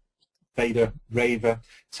the Vader, Raver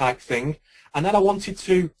type thing. And then I wanted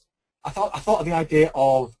to, I thought of the idea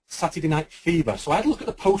of Saturday Night Fever. So I had a look at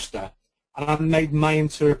the poster and I made my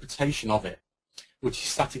interpretation of it, which is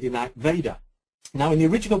Saturday Night Vader. Now in the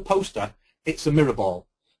original poster, it's a mirror ball.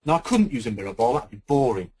 Now I couldn't use a mirror ball, that'd be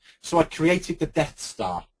boring. So I created the Death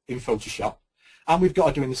Star in Photoshop. And we've got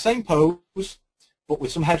her doing the same pose, but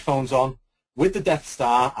with some headphones on, with the Death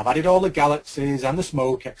Star. I've added all the galaxies and the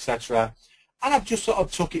smoke, etc. And I've just sort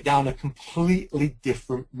of took it down a completely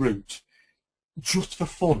different route, just for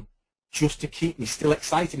fun, just to keep me still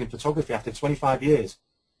excited in photography after 25 years.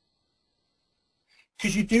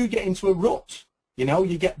 Because you do get into a rut, you know,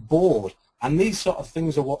 you get bored. And these sort of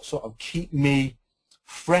things are what sort of keep me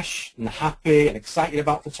fresh and happy and excited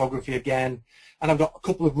about photography again. And I've got a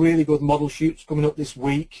couple of really good model shoots coming up this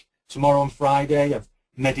week, tomorrow and Friday, of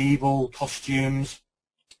medieval costumes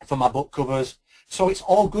for my book covers. So it's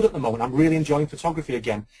all good at the moment. I'm really enjoying photography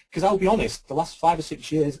again. Because I'll be honest, the last 5 or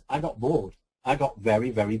 6 years, I got bored. I got very,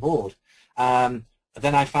 very bored. Then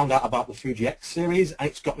I found out about the Fuji X series, and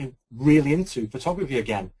it's got me really into photography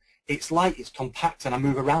again. It's light, it's compact, and I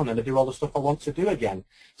move around and I do all the stuff I want to do again.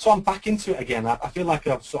 So I'm back into it again. I feel like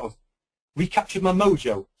I've sort of recaptured my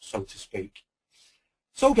mojo, so to speak.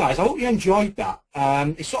 So guys, I hope you enjoyed that.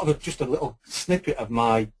 It's sort of just a little snippet of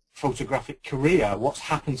my photographic career, what's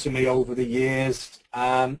happened to me over the years,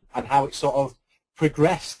 and how it sort of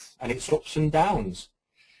progressed and its ups and downs.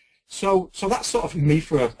 So that's sort of me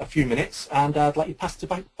for a few minutes, and I'd like you to pass it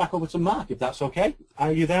back over to Mark, if that's okay.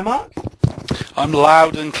 Are you there, Mark? I'm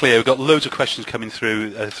loud and clear. We've got loads of questions coming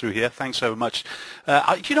through here. Thanks so much.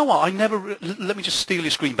 You know what? Let me just steal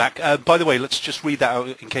your screen back. By the way, let's just read that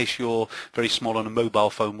out in case you're very small on a mobile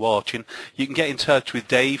phone watching. You can get in touch with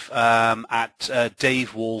Dave at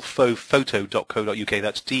davewallphoto.co.uk.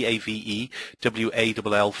 That's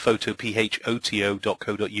DAVEWALL photo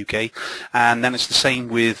PHOTO.co.uk. And then it's the same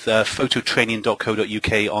with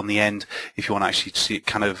phototraining.co.uk on the end if you want to actually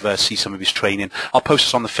see some of his training. I'll post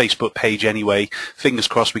this on the Facebook page anyway. Fingers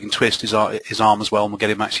crossed we can twist his arm as well, and we'll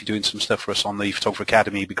get him actually doing some stuff for us on the Photographer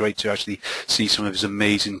Academy. It'd be great to actually see some of his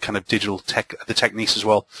amazing kind of digital techniques as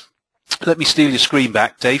well. Let me steal your screen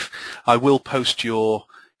back, Dave. I will post your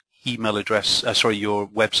email address, your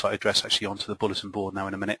website address actually onto the bulletin board now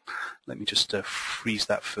in a minute. Let me just freeze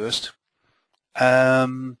that first.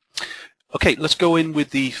 Okay, let's go in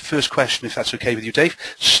with the first question, if that's okay with you, Dave.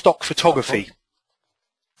 Stock photography.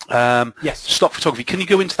 Yes. Stock photography. Can you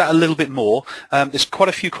go into that a little bit more? There's quite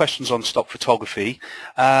a few questions on stock photography.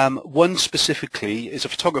 One specifically is a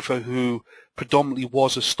photographer who predominantly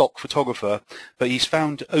was a stock photographer, but he's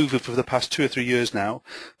found for the past 2 or 3 years now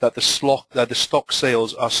that the stock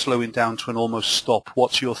sales are slowing down to an almost stop.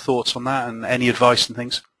 What's your thoughts on that, and any advice and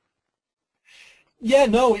things? Yeah,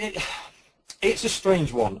 no, it's a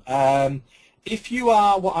strange one. If you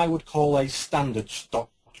are what I would call a standard stock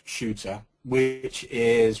shooter, which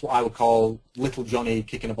is what I would call Little Johnny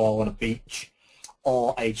kicking a ball on a beach,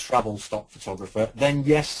 or a travel stock photographer, then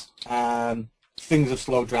yes, things have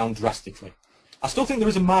slowed down drastically. I still think there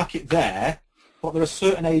is a market there, but there are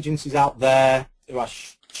certain agencies out there who I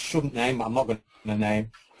shouldn't name, but I'm not going to name,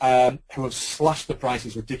 who have slashed the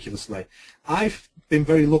prices ridiculously. I've been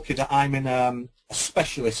very lucky that I'm in a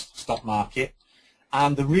specialist stock market,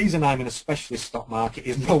 and the reason I'm in a specialist stock market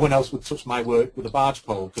is no one else would touch my work with a barge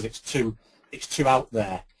pole, because it's too out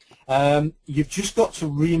there. You've just got to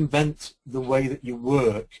reinvent the way that you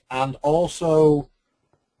work, and also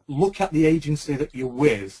look at the agency that you're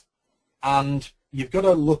with, and you've got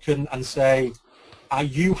to look and say, are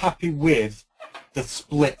you happy with the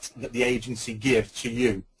split that the agency gives to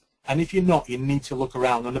you? And if you're not, you need to look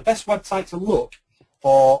around. And the best website to look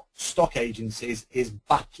for stock agencies is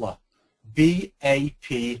Bapla, B-A-P-L-A.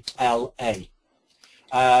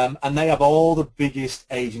 And they have all the biggest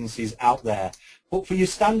agencies out there. But for your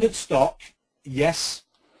standard stock, yes,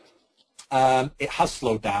 it has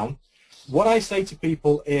slowed down. What I say to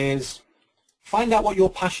people is find out what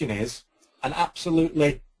your passion is and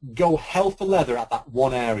absolutely go hell for leather at that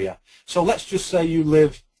one area. So let's just say you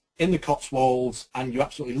live in the Cotswolds and you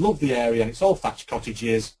absolutely love the area and it's all thatched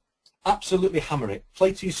cottages. Absolutely hammer it.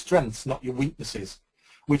 Play to your strengths, not your weaknesses,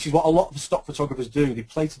 which is what a lot of the stock photographers do. They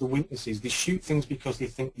play to the weaknesses. They shoot things because they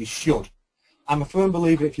think they should. I'm a firm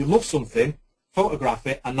believer if you love something, photograph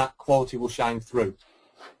it and that quality will shine through.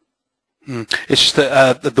 It's just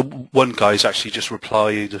that the one guy's actually just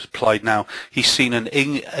replied now. He's seen an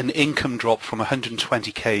income drop from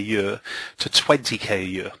 120k a year to 20k a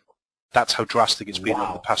year. That's how drastic it's been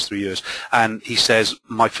over the past 3 years. And he says,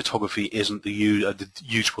 my photography isn't the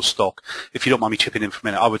usual stock. If you don't mind me chipping in for a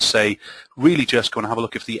minute, I would say really just go and have a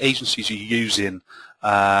look. If the agencies you're using,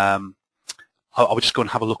 I would just go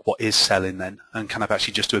and have a look what is selling then, and kind of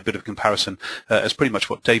actually just do a bit of a comparison. It's pretty much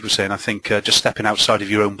what Dave was saying. I think just stepping outside of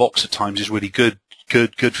your own box at times is really good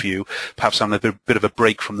for you. Perhaps having a bit of a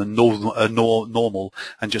break from the normal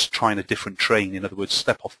and just trying a different train. In other words,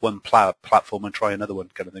 step off one platform and try another one,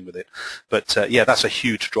 kind of thing with it. But yeah, that's a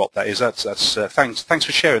huge drop. That is. That's thanks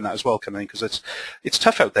for sharing that as well, kind of thing, because it's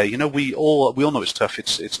tough out there. You know, we all know it's tough.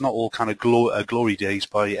 It's not all kind of glory days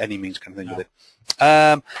by any means, kind of thing with it.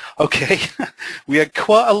 Okay, we had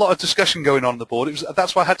quite a lot of discussion going on the board.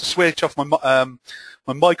 That's why I had to switch off my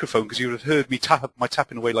microphone, because you would have heard me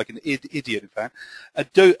tapping away like an idiot. In fact,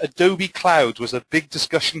 Adobe Cloud was a big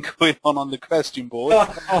discussion going on the question board.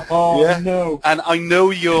 Oh, yeah. No. And I know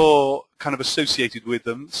you're kind of associated with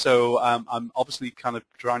them, so I'm obviously kind of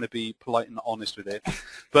trying to be polite and honest with it.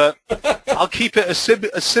 But I'll keep it as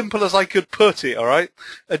simple as I could put it. All right.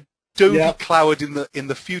 Adobe Cloud in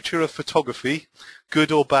the future of photography,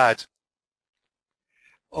 good or bad?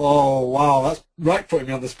 Oh wow, that's right putting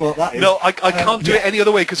me on the spot. That is. No, I can't do it any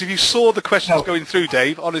other way, because if you saw the questions going through,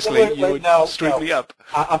 Dave, honestly, you would straight me up.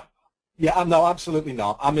 No, absolutely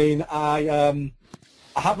not. I mean, I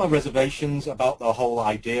have my reservations about the whole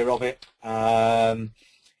idea of it.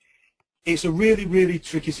 It's a really, really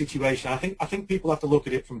tricky situation. I think people have to look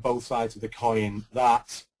at it from both sides of the coin.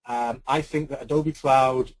 That I think that Adobe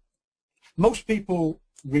Cloud, most people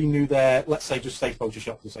renew their, let's say, just say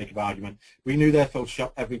Photoshop for the sake of argument, renew their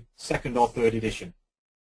Photoshop every second or third edition,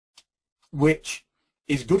 which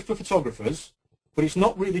is good for photographers, but it's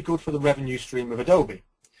not really good for the revenue stream of Adobe,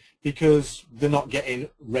 because they're not getting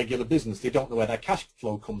regular business. They don't know where their cash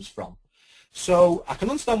flow comes from. So I can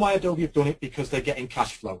understand why Adobe have done it, because they're getting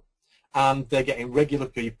cash flow and they're getting regular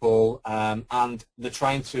people, and they're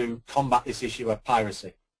trying to combat this issue of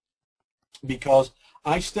piracy. Because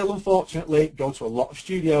I still, unfortunately, go to a lot of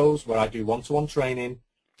studios where I do one-to-one training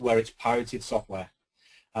where it's pirated software.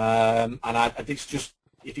 And it's just,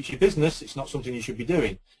 if it's your business, it's not something you should be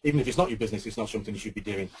doing. Even if it's not your business, it's not something you should be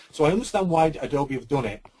doing. So I understand why Adobe have done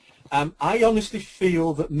it. I honestly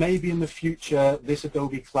feel that maybe in the future, this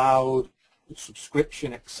Adobe Cloud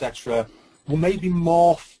subscription, etc., will maybe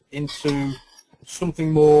morph into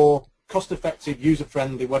something more cost-effective,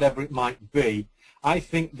 user-friendly, whatever it might be. I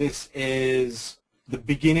think this is the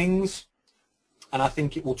beginnings, and I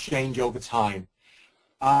think it will change over time.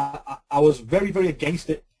 I was very, very against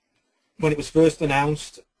it when it was first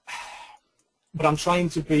announced, but I'm trying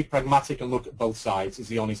to be pragmatic and look at both sides, is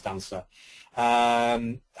the honest answer.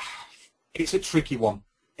 It's a tricky one.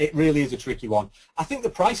 It really is a tricky one. I think the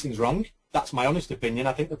pricing's wrong. That's my honest opinion.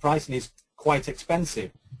 I think the pricing is quite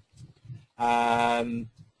expensive.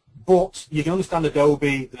 But you can understand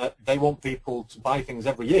Adobe, that they want people to buy things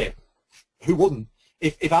every year. Who wouldn't?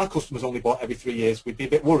 If our customers only bought every 3 years, we'd be a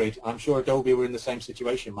bit worried. I'm sure Adobe were in the same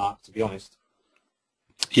situation, Mark, to be honest.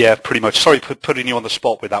 Yeah, pretty much. Sorry for putting you on the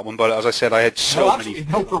spot with that one, but as I said, I had so many.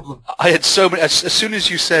 No problem. I had so many. As soon as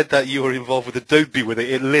you said that you were involved with Adobe with it,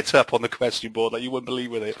 it lit up on the question board like you wouldn't believe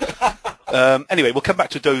with it. Anyway, we'll come back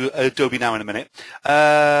to Adobe now in a minute.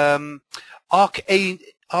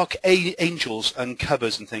 Archangels and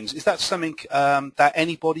covers and things. Is that something that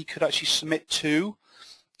anybody could actually submit to?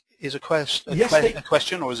 Is a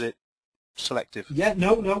question, or is it selective? Yeah,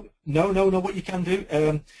 no. What you can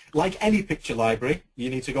do, like any picture library,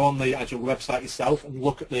 you need to go on the actual website itself and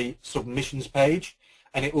look at the submissions page,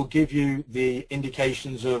 and it will give you the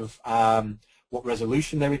indications of what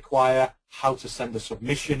resolution they require, how to send the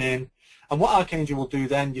submission in, and what Archangel will do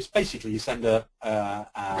then is basically you send a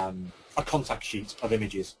contact sheet of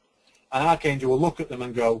images, and Archangel will look at them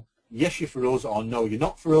and go, yes, you're for us, or no, you're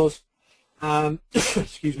not for us.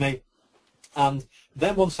 Excuse me, and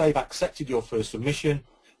then once they've accepted your first submission,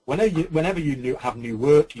 whenever you have new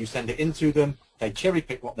work, you send it into them, they cherry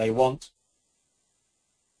pick what they want,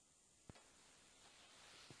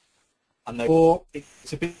 and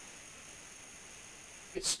it's a bit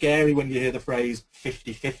scary when you hear the phrase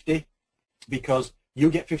 50-50, because you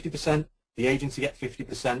get 50%, the agency get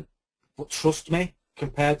 50%, but trust me,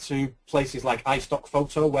 compared to places like iStock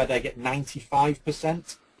Photo where they get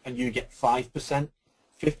 95%, and you get 5%,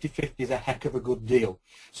 50-50 is a heck of a good deal.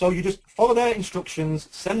 So you just follow their instructions,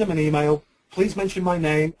 send them an email, please mention my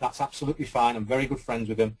name, that's absolutely fine, I'm very good friends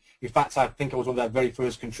with them. In fact, I think I was one of their very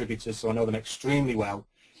first contributors, so I know them extremely well.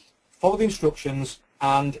 Follow the instructions,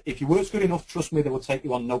 and if your work's good enough, trust me, they will take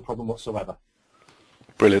you on, no problem whatsoever.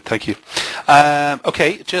 Brilliant, thank you.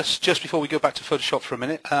 Okay, just before we go back to Photoshop for a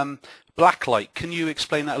minute, blacklight. Can you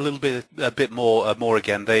explain that a bit more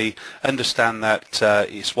again? They understand that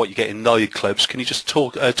it's what you get in nightclubs. Can you just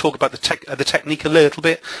talk about the technique a little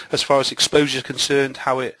bit as far as exposure is concerned,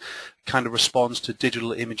 how it kind of responds to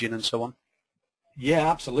digital imaging and so on? Yeah,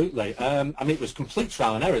 absolutely. I mean, it was complete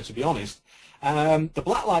trial and error, to be honest. The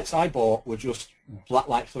black lights I bought were just black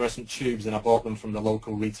light fluorescent tubes, and I bought them from the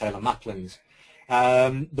local retailer Maplin's.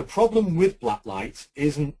 The problem with black light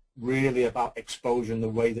isn't really about exposure and the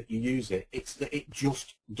way that you use it. It's that it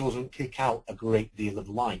just doesn't kick out a great deal of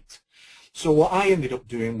light. So what I ended up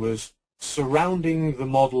doing was surrounding the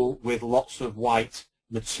model with lots of white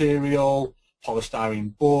material,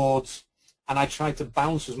 polystyrene boards, and I tried to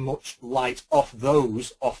bounce as much light off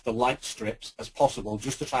the light strips as possible,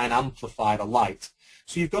 just to try and amplify the light.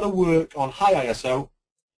 So you've got to work on high ISO,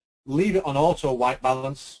 leave it on auto white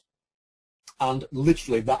balance, and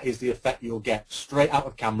literally that is the effect you'll get straight out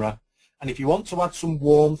of camera. And if you want to add some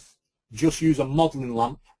warmth, just use a modeling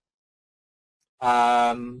lamp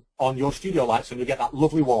on your studio lights and you'll get that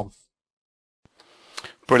lovely warmth.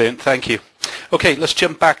 Brilliant, thank you. Okay, let's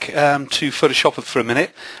jump back to Photoshop for a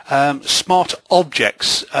minute. Smart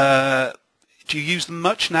objects. Do you use them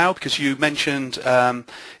much now? Because you mentioned all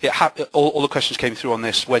the questions came through on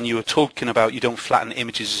this when you were talking about you don't flatten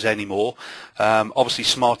images anymore. Obviously,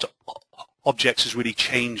 smart objects has really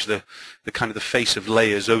changed the kind of the face of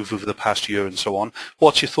layers over the past year and so on.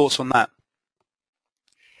 What's your thoughts on that?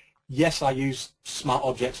 Yes, I use smart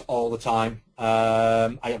objects all the time.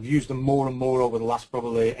 I have used them more and more over the last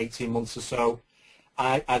probably 18 months or so.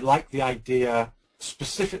 I like the idea,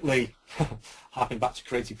 specifically, harping back to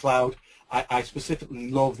Creative Cloud, I specifically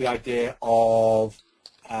love the idea of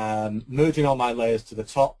merging all my layers to the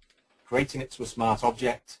top, creating it to a smart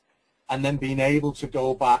object, and then being able to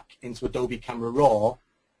go back into Adobe Camera Raw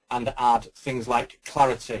and add things like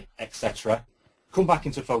clarity, etc. Come back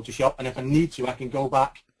into Photoshop, and if I need to, I can go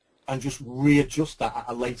back and just readjust that at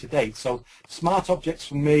a later date. So smart objects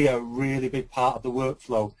for me are a really big part of the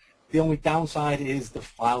workflow. The only downside is the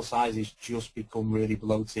file sizes just become really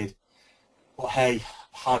bloated. But hey,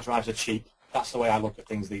 hard drives are cheap. That's the way I look at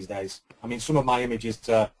things these days. I mean, some of my images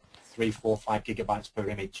are 3, 4, 5 gigabytes per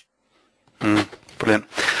image. Brilliant.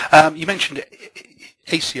 You mentioned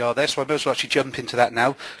ACR there, so I may as well actually jump into that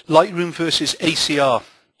now. Lightroom versus ACR.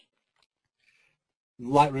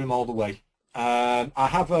 Lightroom all the way. I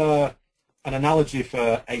have an analogy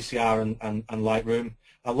for ACR and Lightroom.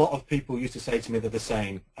 A lot of people used to say to me they're the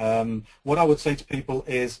same. What I would say to people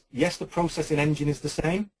is, yes, the processing engine is the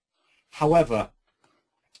same. However,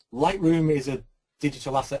 Lightroom is a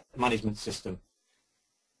digital asset management system.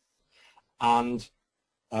 And,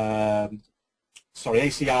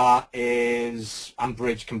 ACR and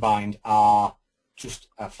Bridge combined are just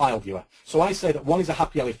a file viewer. So I say that one is a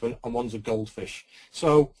happy elephant and one's a goldfish.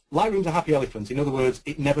 So Lightroom's a happy elephant. In other words,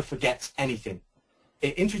 it never forgets anything.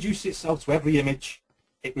 It introduces itself to every image.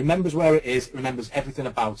 It remembers where it is. It remembers everything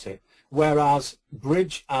about it. Whereas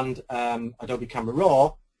Bridge and Adobe Camera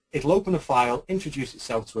Raw, it'll open a file, introduce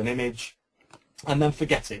itself to an image, and then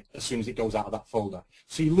forget it as soon as it goes out of that folder.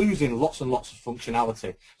 So you're losing lots and lots of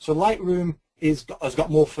functionality. So Lightroom has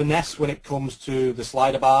got more finesse when it comes to the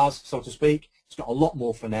slider bars, so to speak. It's got a lot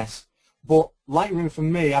more finesse. But Lightroom for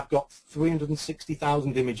me, I've got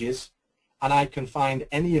 360,000 images, and I can find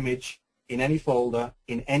any image in any folder,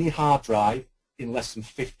 in any hard drive, in less than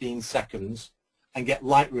 15 seconds, and get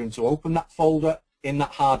Lightroom to open that folder in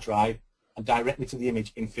that hard drive and direct me to the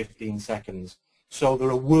image in 15 seconds. So they're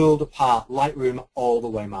a world apart. Lightroom all the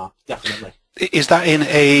way, Mark, definitely. Is that in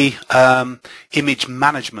a image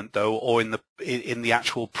management though, or in the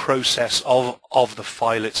actual process of the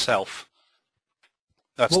file itself?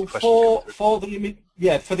 That's well, the question.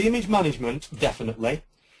 for the image management, definitely.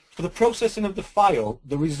 For the processing of the file,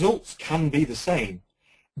 the results can be the same,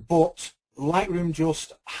 but Lightroom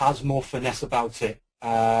just has more finesse about it.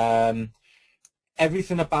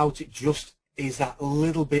 Everything about it just is that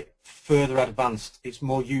little bit further advanced. It's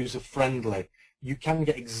more user-friendly. You can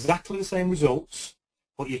get exactly the same results,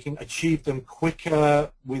 but you can achieve them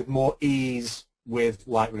quicker with more ease with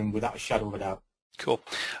Lightroom without a shadow of a doubt. Cool.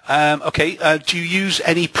 Okay, do you use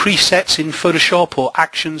any presets in Photoshop or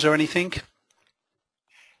actions or anything?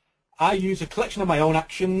 I use a collection of my own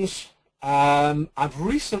actions. I've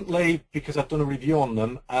recently, because I've done a review on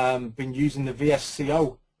them, been using the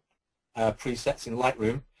VSCO presets in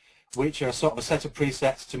Lightroom, which are sort of a set of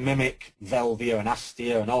presets to mimic Velvia and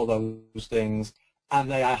Astia and all those things, and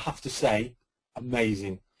they, I have to say,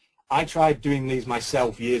 amazing. I tried doing these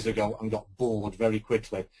myself years ago and got bored very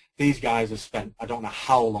quickly. These guys have spent, I don't know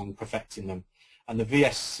how long, perfecting them. and the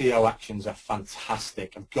VSCO actions are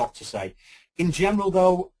fantastic, I've got to say. In general,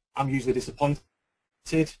 though, I'm usually disappointed.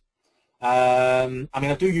 I mean,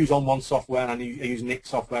 I do use On1 software, and I use Nick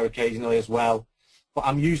software occasionally as well, but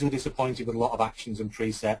I'm usually disappointed with a lot of actions and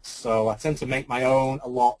presets, so I tend to make my own a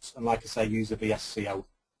lot, and like I say, use the VSCO.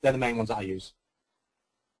 They're the main ones that I use.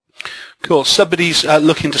 Cool. Somebody's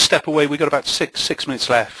looking to step away. We've got about six minutes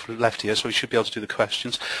left here, so we should be able to do the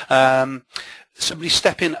questions. Somebody's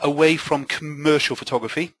stepping away from commercial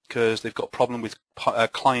photography because they've got a problem with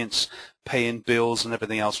clients paying bills and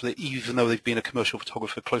everything else, even though they've been a commercial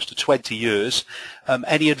photographer close to 20 years.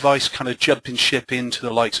 Any advice kind of jumping ship into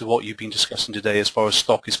the likes of what you've been discussing today as far as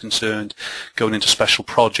stock is concerned, going into special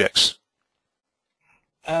projects?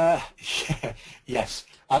 Yes.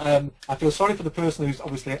 I feel sorry for the person who's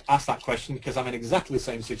obviously asked that question, because I'm in exactly the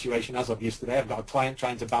same situation as of yesterday. I've got a client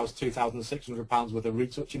trying to bounce £2,600 worth of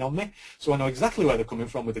retouching on me, so I know exactly where they're coming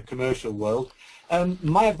from with the commercial world.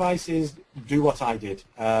 My advice is do what I did,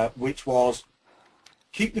 which was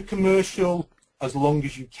keep the commercial as long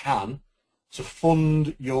as you can to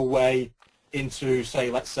fund your way into, say,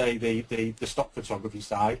 let's say the stock photography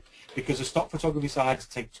side, because the stock photography side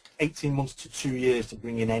takes 18 months to 2 years to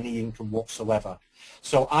bring in any income whatsoever.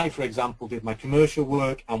 So I, for example, did my commercial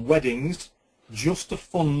work and weddings just to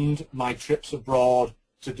fund my trips abroad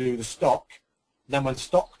to do the stock. Then when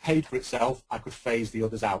stock paid for itself, I could phase the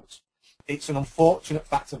others out. It's an unfortunate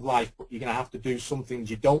fact of life, but you're going to have to do some things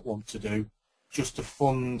you don't want to do just to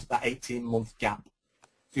fund that 18-month gap.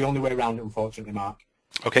 It's the only way around it, unfortunately, Mark.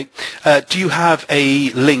 Okay. Do you have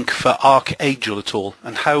a link for Archangel at all?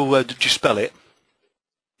 And how did you spell it?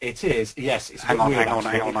 It is, yes. It's hang on.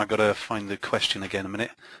 I've got to find the question again a minute.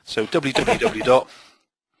 So www dot.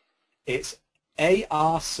 It's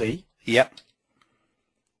ARC. Yep.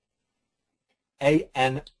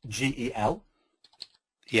 ANGEL.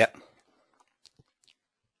 Yep.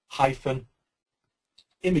 Hyphen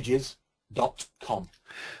images.com.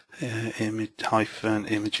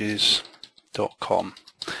 Images.com.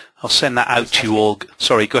 I'll send that out to you all.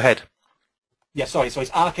 Sorry, go ahead. Yeah, sorry. So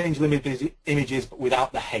it's Archangel Images, but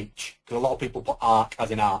without the H, because a lot of people put arc as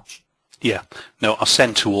in arch. Yeah. No, I'll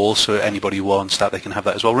send to all, so anybody who wants that, they can have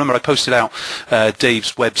that as well. Remember, I posted out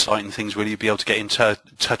Dave's website and things. Really, you'll be able to get in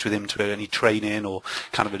touch with him to any training or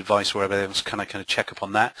kind of advice, wherever else, kind of check up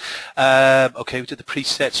on that. Okay, we did the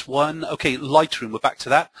presets one. Okay, Lightroom, we're back to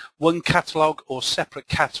that. One catalogue or separate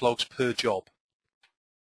catalogues per job?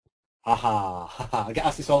 Aha, I get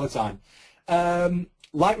asked this all the time.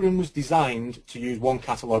 Lightroom was designed to use one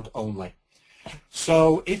catalogue only.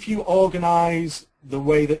 So if you organise the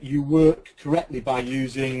way that you work correctly by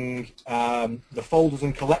using the folders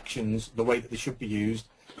and collections the way that they should be used,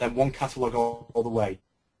 then one catalogue all the way.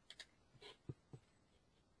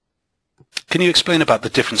 Can you explain about the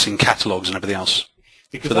difference in catalogues and everything else?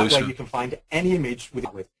 Because that way you can find any image with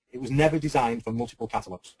it. It was never designed for multiple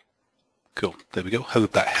catalogues. Cool. There we go.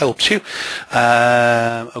 Hope that helps you.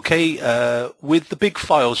 Okay. With the big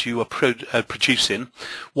files you are producing,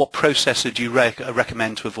 what processor do you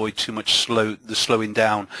recommend to avoid too much slowing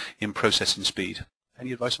down in processing speed?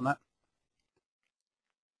 Any advice on that?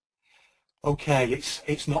 Okay.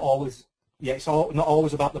 It's not always. Yeah, it's not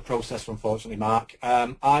always about the processor, unfortunately, Mark.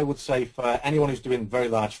 I would say for anyone who's doing very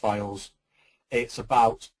large files, it's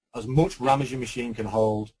about as much RAM as your machine can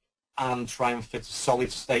hold, and try and fit a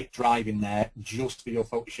solid state drive in there just for your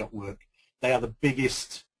Photoshop work. They are the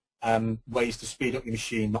biggest ways to speed up your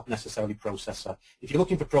machine, not necessarily processor. If you're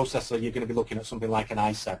looking for processor, you're going to be looking at something like an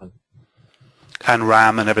i7. And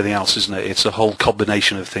RAM and everything else, isn't it? It's a whole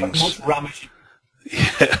combination of things. As much RAM as you,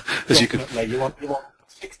 yeah, as you can. You want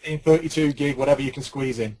 16, 32 gig, whatever you can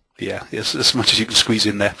squeeze in. Yeah, as much as you can squeeze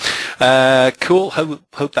in there. Cool.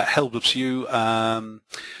 Hope that helps you.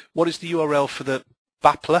 What is the URL for the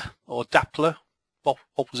Bappler or Dappler?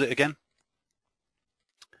 What was it again?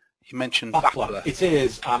 You mentioned Bappler. It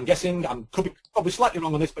is. I'm guessing. Could be probably slightly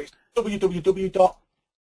wrong on this, but it's www.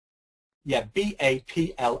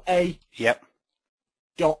 BAPLA. Yep.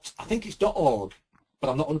 I think it's .org, but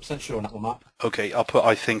I'm not 100% sure on that one, Mark. Okay, I'll put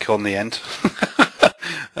I think on the end.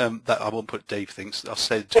 That I won't put Dave thinks. I'll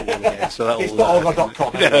say to all again. So that'll. It's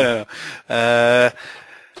 .org.com. Anyway.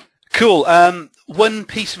 Cool. One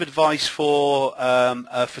piece of advice for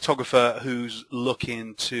a photographer who's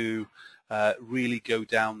looking to really go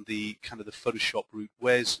down the kind of the Photoshop route.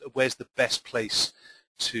 Where's the best place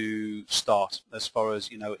to start? As far as,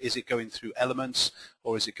 you know, is it going through Elements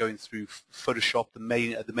or is it going through Photoshop, the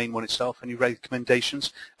main one itself? Any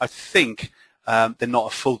recommendations? I think they're not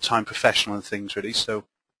a full-time professional and things really. So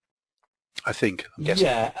I'm guessing.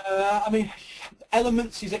 Yeah. I mean,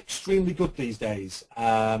 Elements is extremely good these days.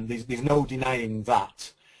 There's no denying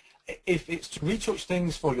that. If it's to retouch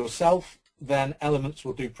things for yourself, then Elements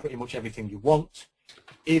will do pretty much everything you want.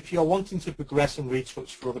 If you're wanting to progress and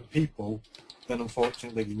retouch for other people, then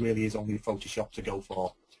unfortunately there really is only Photoshop to go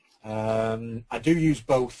for. I do use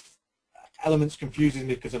both. Elements confuses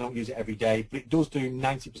me because I don't use it every day, but it does do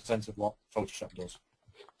 90% of what Photoshop does.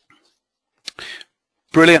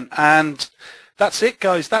 Brilliant. And that's it,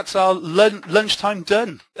 guys. That's our lunchtime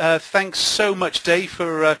done. Thanks so much, Dave,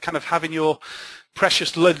 for kind of having your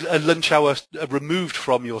precious lunch hour removed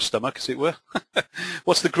from your stomach, as it were.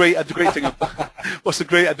 What's the great thing? What's the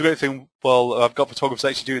great thing? Well, I've got photographers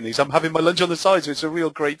actually doing these. I'm having my lunch on the side, so it's a real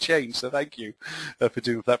great change. So thank you for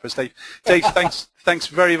doing that for us, Dave. Dave, thanks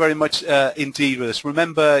very, very much indeed with us.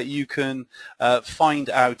 Remember, you can find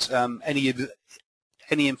out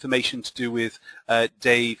any information to do with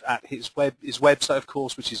Dave at his website, of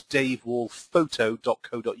course, which is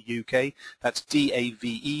davewallphoto.co.uk. That's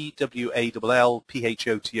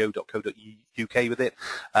DAVEWALLPHOTO.co.uk with it.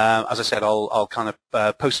 As I said, I'll kind of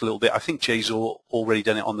post a little bit. I think Jay's already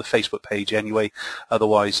done it on the Facebook page anyway.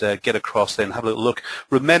 Otherwise, get across there and have a little look.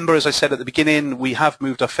 Remember, as I said at the beginning, we have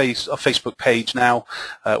moved our Facebook page now,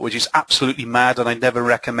 which is absolutely mad, and I never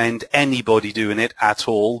recommend anybody doing it at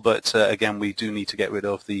all. But again, we do need to get rid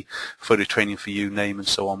of the Photo Training for You name and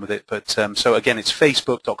so on with it. But so again, it's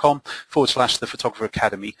facebook.com/The Photographer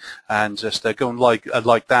Academy, and just go and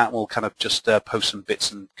like that. We'll kind of just post some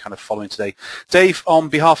bits and kind of following today. Dave, on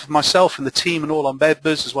behalf of myself and the team and all our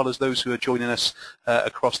members, as well as those who are joining us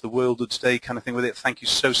across the world today, kind of thing with it, thank you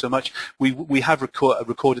so much. We have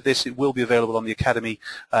recorded this. It will be available on the Academy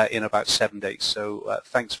in about 7 days. So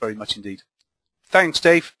thanks very much indeed. Thanks,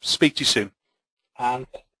 Dave. Speak to you soon. And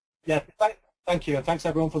yeah, thank you, and thanks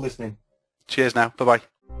everyone for listening. Cheers now. Bye-bye.